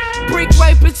right. Brick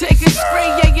wipe and take a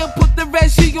spray. Yeah, you put the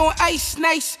resi on ice,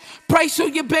 nice. Price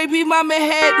on your baby mama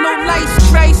had no lights,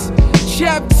 Christ.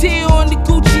 Chop tear on the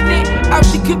Gucci knit. Out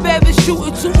the cabana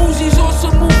shooting 2 Uzis on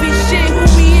some movie shit. Who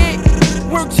we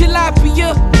hit? Work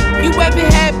tilapia. You ever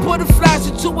had butterflies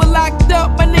until we're locked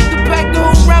up? My nigga back the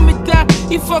whole Ramadan.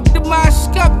 He fucked the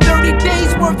mosque up, 30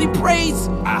 days worthy praise.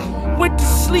 Went to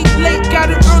sleep late, got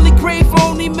an early grave.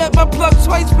 Only met my plug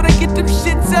twice, but I get them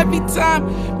shits every time.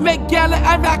 Met Gala,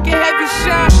 I rock a heavy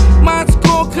shine. Mine's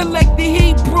gon' collect the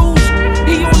Hebrews.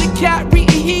 He only cat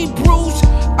reading Hebrews.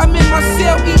 I'm in my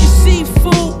cell eating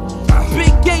seafood.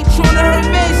 Big gate trying to hurt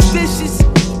man's dishes.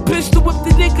 Pistol whip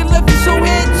the nigga, left his whole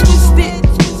head twisted.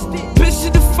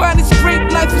 Picture the finest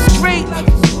grape, life is great.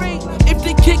 If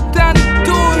they kick down the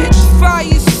door, hit the fire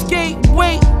escape.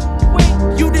 Wait,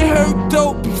 you done heard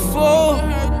dope before.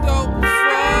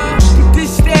 But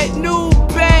this that new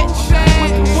batch.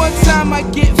 One time I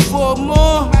get 4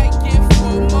 more.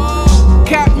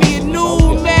 Cop me a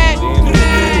new match.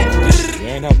 You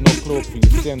ain't have no clue for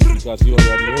your sins because you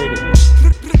already heard it.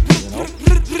 You know?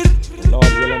 The Lord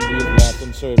will and will let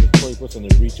them serve the purpose and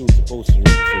they reach who's supposed to reach.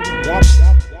 So we got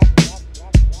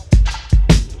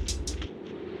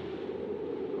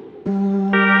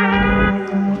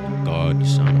God, the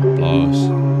sound of applause.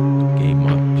 Gave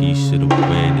my piece to the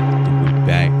wind and threw it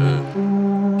back.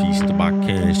 Piece to my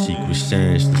can, secret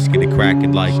sense. Let's get it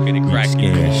crackin' like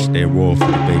scans. Stay raw for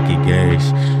the bacon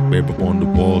gas. Babe up on the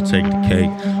wall, take the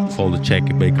cake. Fold a check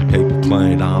and make a paper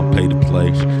plane. I don't pay the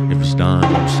place. If it's done,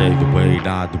 I'm save the way.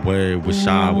 Die the way, with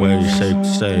sideways. Safe to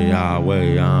say,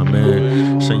 highway, I'm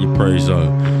in. Send your praise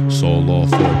up. Soul off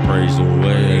for appraisal.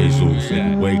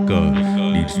 Jesus, wake up.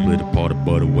 Need to split apart the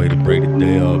butter, way to break the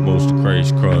day up. Most of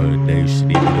crazy crud. They should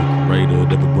need a greater,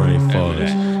 never brain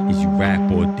fuzz. Is you rap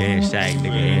or dance act,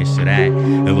 nigga, answer that.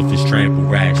 Elephants trample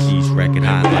rats, she's record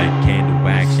hot like candle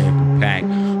wax, sample pack.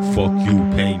 Fuck you,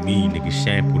 pay me, nigga,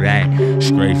 sample that.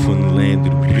 Straight from the land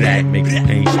of the black, make the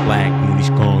paint splat. Mooney's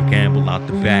gone, gamble out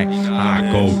the back. I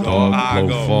go, dog,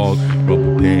 blow fog.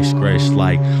 Rubber band scratch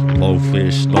like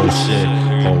blowfish, slow shit.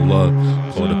 Hold up,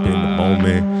 caught up in the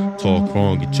moment. Talk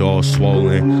wrong, get jaw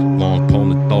swollen. Long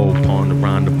pole and throw, pawn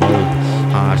around the mold.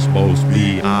 High supposed to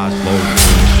be, eyes low,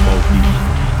 smoky.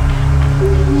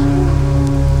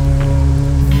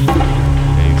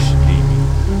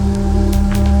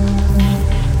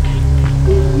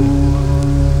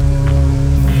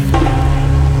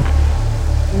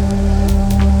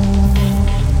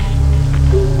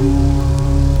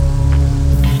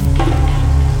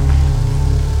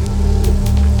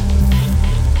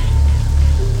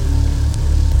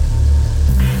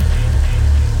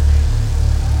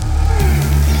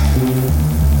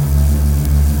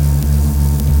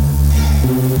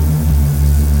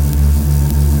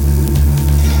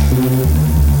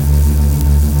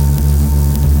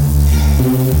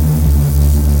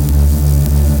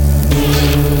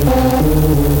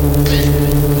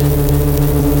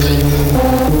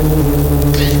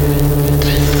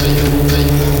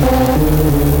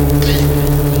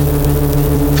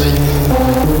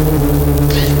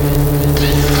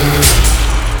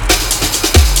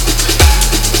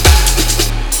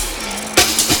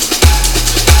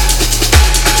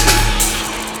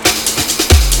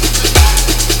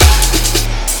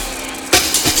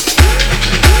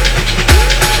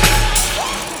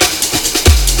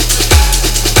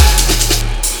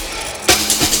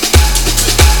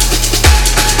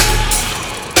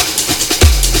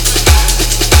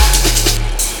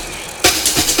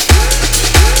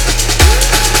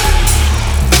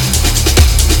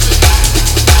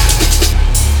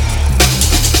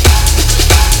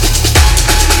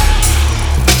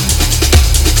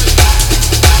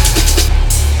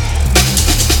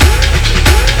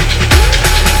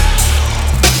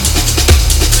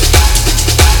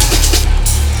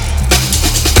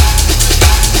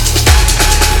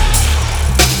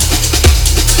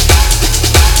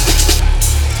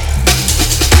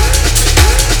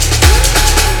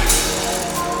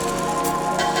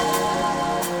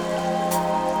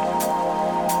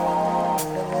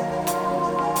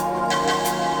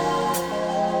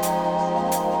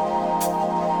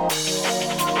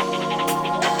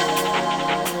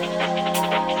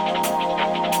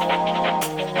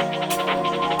 Blessings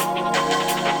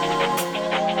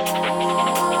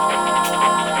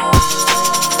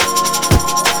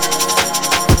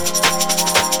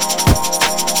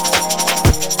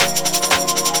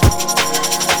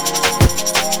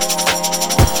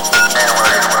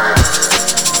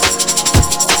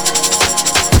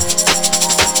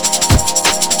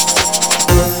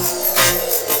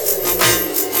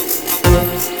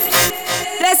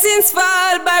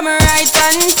fall by my right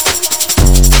hand.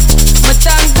 But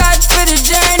thank God for the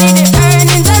journey, the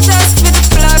earnings are just for the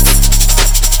plus.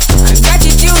 And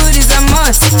gratitude is a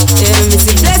must. Yeah, me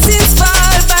see blessings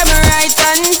fall by my right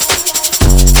hand.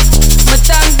 But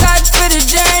thank God for the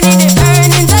journey, the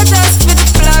earnings are just for the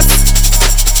plus.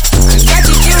 And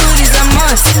gratitude is a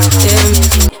must. Yeah,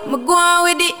 me go on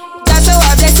with it. That's how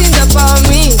our blessings upon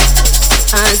me.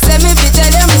 And send me to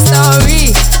tell them a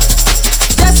story.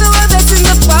 That's how our blessings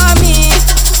upon me.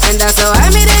 And that's how I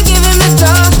made it give him the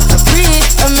door. I breathe,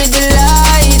 I'm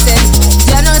delighted.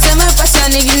 Jah know say my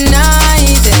passion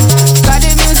ignited. Got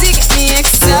the music get me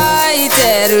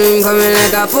excited. Coming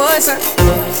like a potion.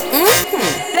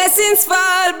 Blessings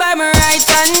fall by my right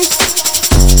hand.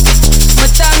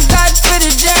 But thank God for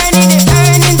the journey, the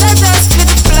earnings are just for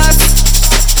the plus.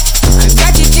 And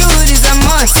gratitude is a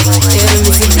must. Yeah,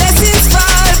 me see blessings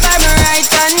fall by my right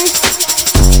hand.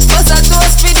 Bust a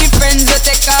toast for the friends that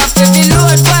take off every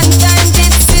load. One time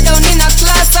did sit down in a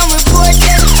class and we bored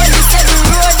them. When they said the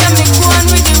road and me go on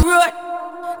with the road.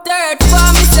 Third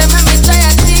form me say me try a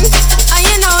thing. And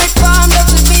you know it formed up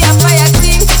to be a fire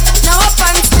thing. Now up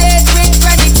on stage with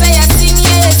credit fire thing.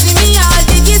 Yeah, see me all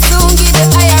diggy soon give the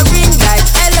higher ring. Like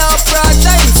hello proud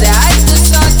time say I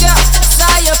just shot ya.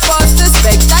 Saw your poster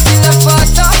spectacular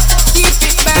photo. Keep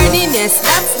it burning, yes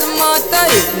that's the motto.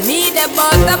 If me the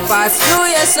butter pass through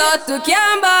your soul to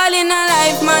can't ball in a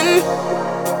life man.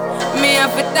 Me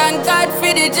have to thank God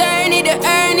for the journey, the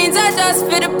earnings are just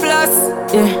for the plus.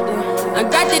 Yeah, and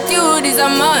gratitude is a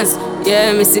must.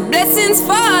 Yeah, me see blessings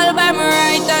fall by my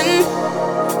right hand.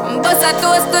 Bust a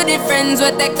toast to the friends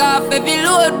we take off every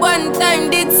load. One time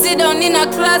did sit down in a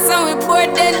class and we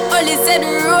bored then only said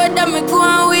the road and me go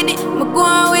on with it, me go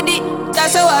on with it.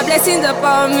 That's how our blessings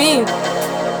upon me.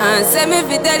 And send me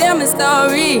to tell you my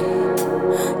story.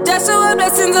 Just so our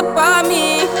blessings upon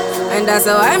me. And that's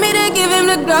how I made it give him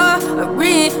the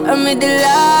glory. I'm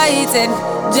delighted.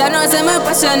 Jah know say my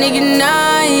passion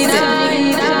ignited.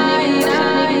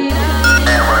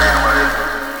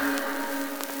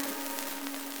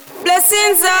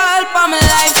 Blessings all for my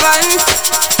life and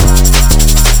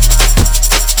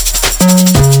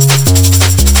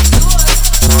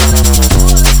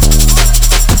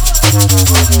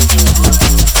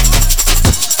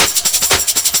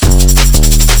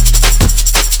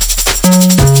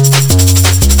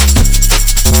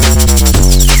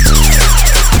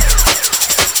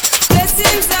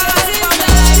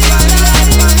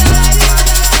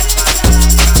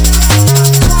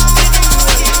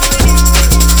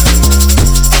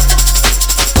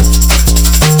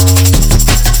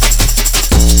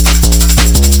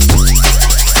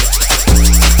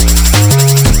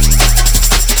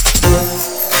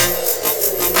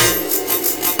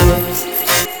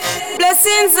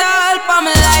blessings all for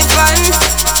my life and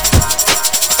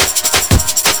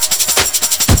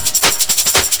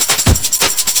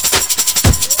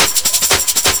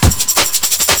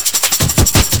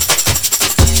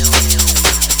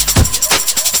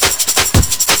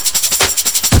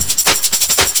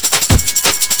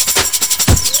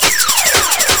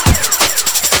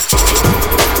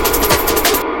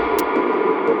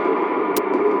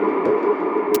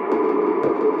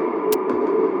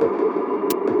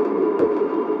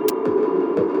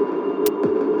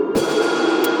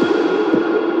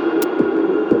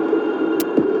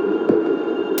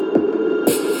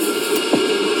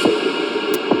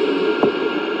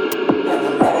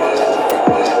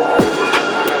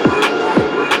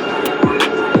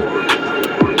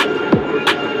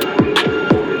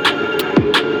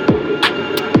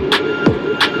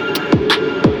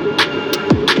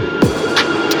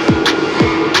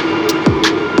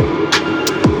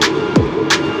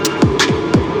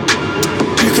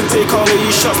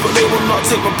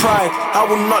I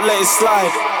will not let it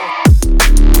slide.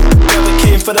 Never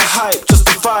came for the hype, just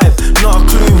the vibe. Not a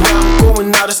clue where I'm going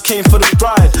now, just came for the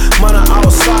ride. Man are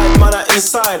outside, man are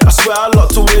inside. I swear I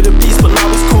locked away the beast, but now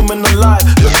it's coming alive.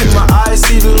 Look in my eyes,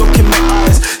 see the look in my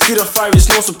eyes. See the fire, it's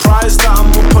no surprise that I'm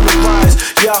up on the rise.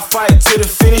 Yeah, I fight to the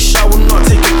finish, I will not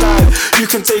take a dive. You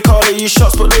can take all of your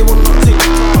shots, but they will not take the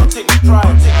pride. Take the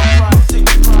pride, take the pride, take the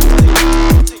pride, take the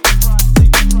pride, take the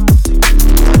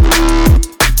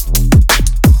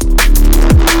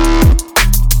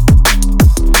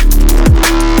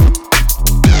pride.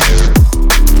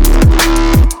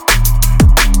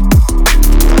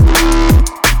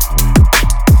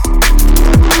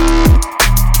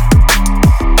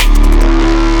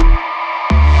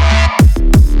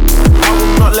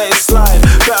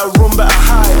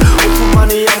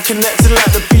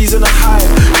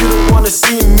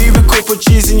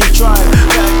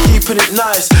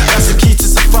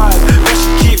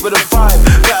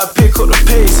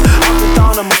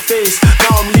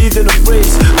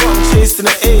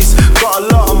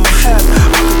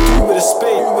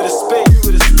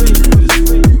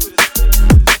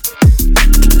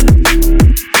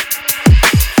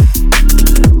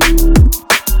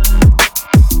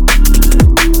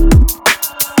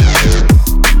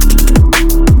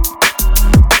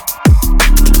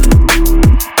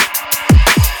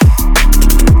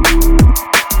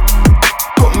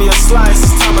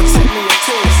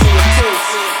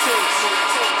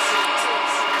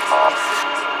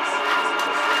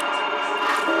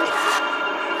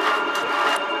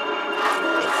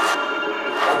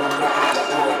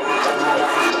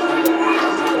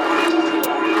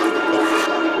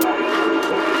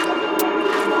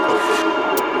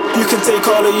 You can take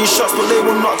all of these shots, but they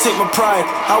will not take my pride.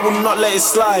 I will not let it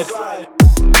slide.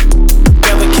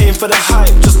 Never came for the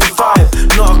hype, just the vibe.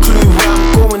 Not a clue where I'm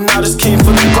going now, just came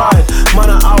for the ride. Man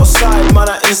are outside,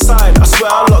 man are inside. I swear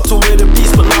I locked away the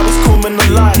beast, but now it's coming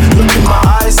alive. Look in my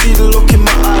eyes, see the look in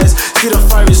my eyes. See the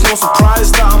fire, it's no surprise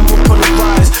that I'm up on the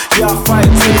rise. Yeah, I fight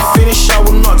to the finish, I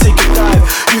will not take a dive.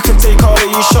 You can take all of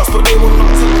these shots, but they will not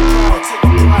take the pride. Take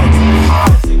the pride, take the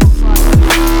pride, take the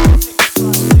pride.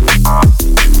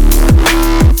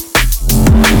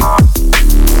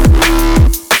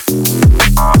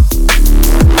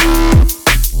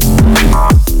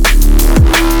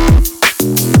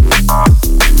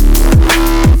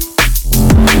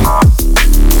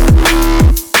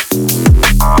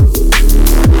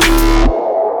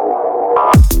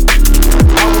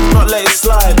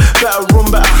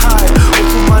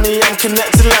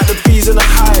 Connected like the bees in a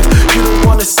hive. You don't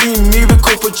wanna see me with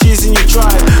couple G's in your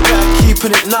drive. Better keeping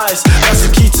it nice, that's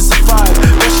the key to survive.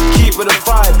 Best you keep with a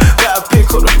vibe, better pick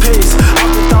up the pace. I've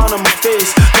been down on my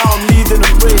face, now I'm leading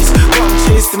the race. But I'm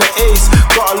chasing the ace,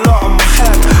 got a lot on my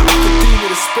head. I could do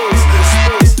with a space, with a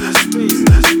space, with a space,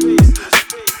 with a space.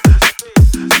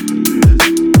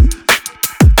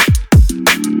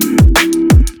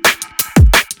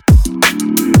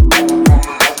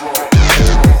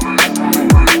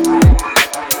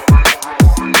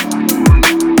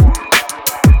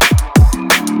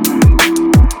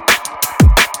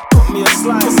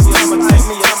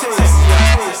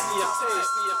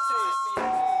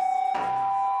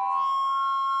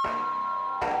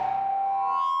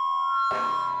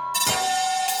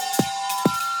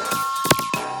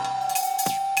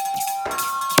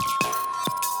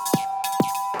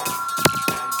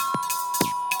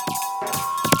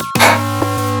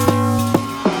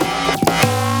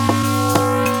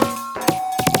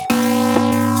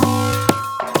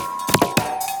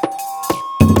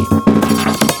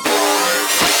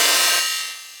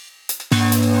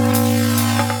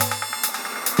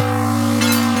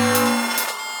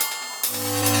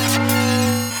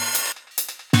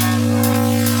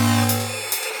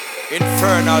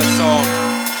 Infernal sound.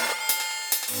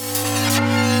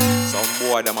 Some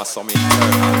boy them are some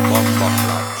internal bumper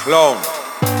clown.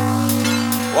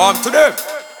 Warm to them.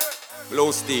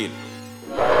 Low steel.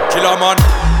 Killer man.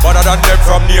 Better than them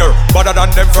from near, better than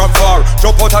them from far.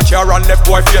 Jump out a car and left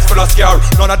boy face full of scar.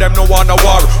 None of them no want a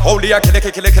war. Only I kill it,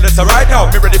 so right now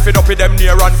me ready fit up with them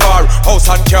near and far. House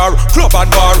and car, club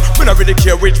and bar. Me not really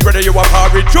care which brother you are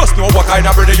parry. Just know what kind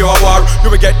of brother you are war.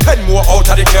 You will get 10 more out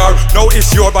of the car. Now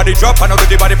it's your body drop and out of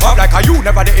the body pop like how you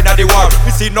never did in the war.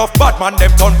 We see enough bad man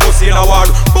them turn pussy in a war.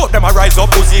 Both them a rise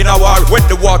up pussy in a war. When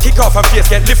the war kick off and face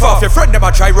get lift off, your friend them a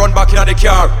try run back in the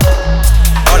car.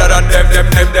 Other than them,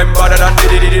 better than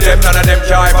them. None of them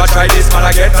can ever try this man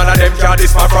again. None of them can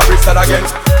this man from Bristol again.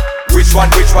 Which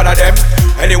one of them?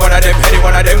 Any one of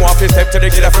them want to step to the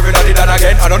killer for everybody done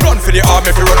again. I don't run for the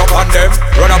army if you run up on them.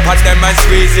 Run up on them and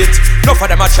squeeze it. Enough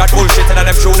of them a chat bullshit and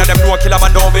them show and them know a killer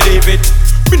man don't believe it.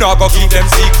 Me not go keep them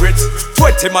secrets.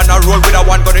 20 man a roll with a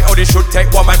one gun, how they should take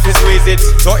one man to squeeze it.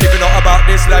 So if you know about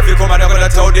this life, you come and I'm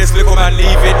gonna tell this, we come and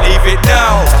leave it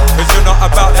now. Cause you're not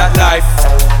about that life.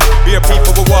 Be a people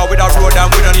who war with a road and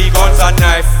we don't need guns and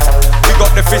knife. We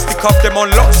got the fisticuff them on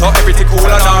lock, so everything cool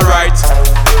and alright.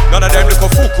 None of them little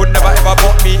fool could never ever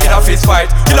put me in a fist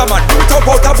fight. Killer man, do it up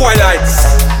out of boy lights.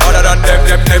 Other than them,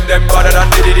 better than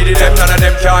them. None of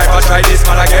them can ever try this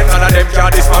man again. None of them can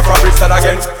this man from Bristol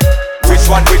again. Which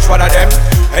one of them?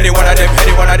 Any one of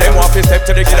them want to step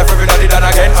to the killer for everybody done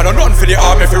again. I don't run for the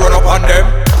army if you run up on them.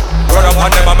 Run up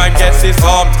on them, a man gets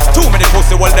disarmed. Too many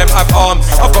pussy, all them have arms.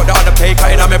 I've got the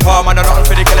undertaker in my palm, and I'm nothing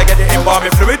for the killer, get the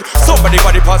embalming fluid. Somebody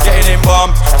body parts getting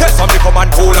embalmed. Tell somebody come and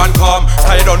cool and calm.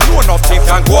 Cause you don't know enough things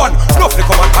can go on. Enough to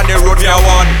come on the road me a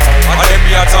one. And them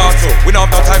me a talk to. We don't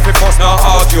have no time for fuss, now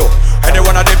argue. Any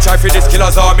one of them try for this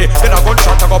killer's army, then a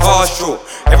gunshot I go pass through.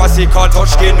 Ever see can't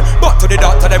touch skin, but to the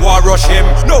doctor them want rush him.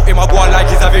 Know him a go on like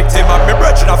he's a victim, and me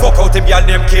brethren a fuck out him girl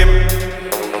named Kim.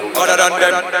 Other than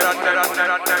them.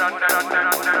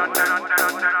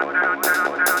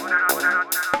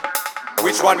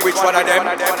 Which one of them?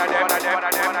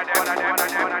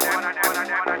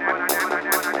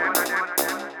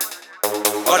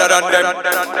 Other than them.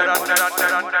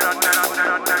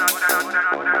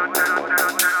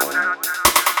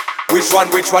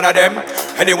 Which one of them?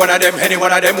 Any one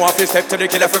of them want to step to the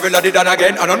killer for everybody done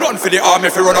again. And I'm run for the army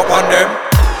if you run up on them.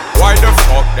 Why the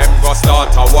fuck them go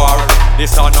start a war?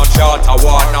 This are not charter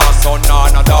war, no son,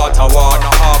 no daughter war,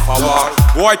 no half a war.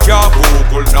 Boy can't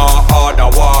Google, no order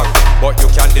war, but you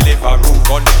can deliver rule.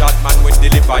 Gunshot man will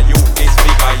deliver you, this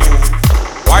bigger you.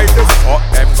 Why the fuck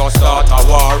them go start a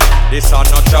war? This a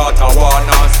no charter war,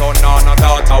 nah son, nah no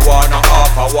daughter war, nah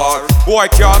half a war.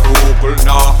 Boy can't Google,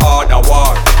 nah order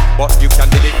war, but you can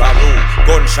deliver rule.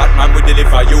 Gunshot man will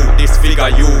deliver you,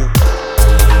 disfigure you.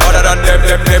 Other than them,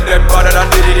 other than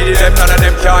them, none of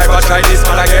them can ever try this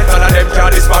man again. None of them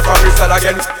can this man from Bristol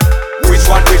again. Which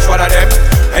one of them?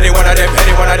 Any one of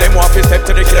them want to step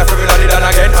to the killer for me done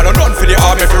again. I don't run for the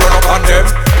army if you run up on them.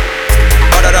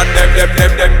 Other than them,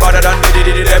 other than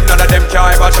them, none of them can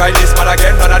ever try this man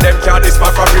again. None of them can this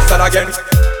man from Bristol again.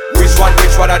 Which one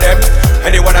of them?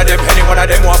 Any one of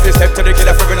them want to step to the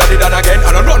killer for me done again.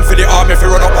 I don't run for the army if you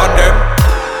run up on them.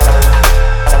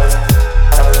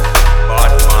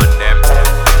 Bad man them,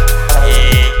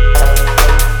 yeah.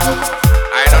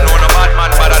 I don't know no bad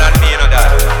man better than me, no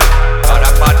that. But a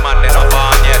bad man they not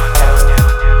born yet.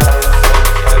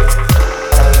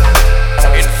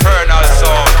 Infernal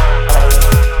sound.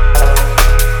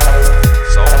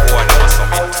 Some boy know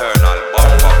some internal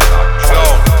bumper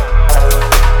clown.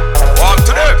 Walk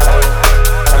to them.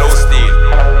 Low steel.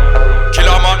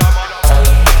 Killer man.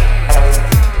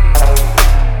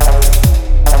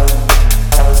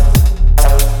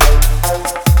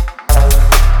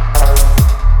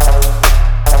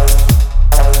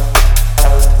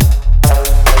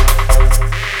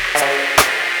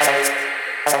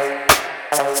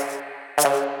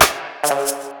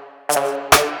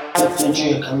 To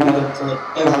Drake and big up to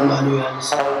everybody who has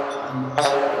listened and knows.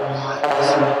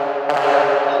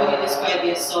 How would you describe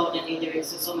your sound and your lyrics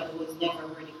to somebody who's never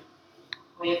heard it?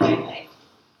 What you think like?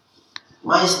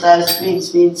 My style speaks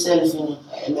for itself, you know.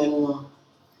 I don't know.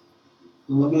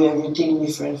 We do everything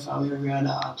different from every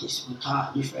other artist. We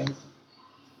talk different.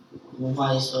 My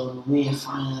voice sound way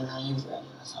finer than every other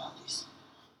artist.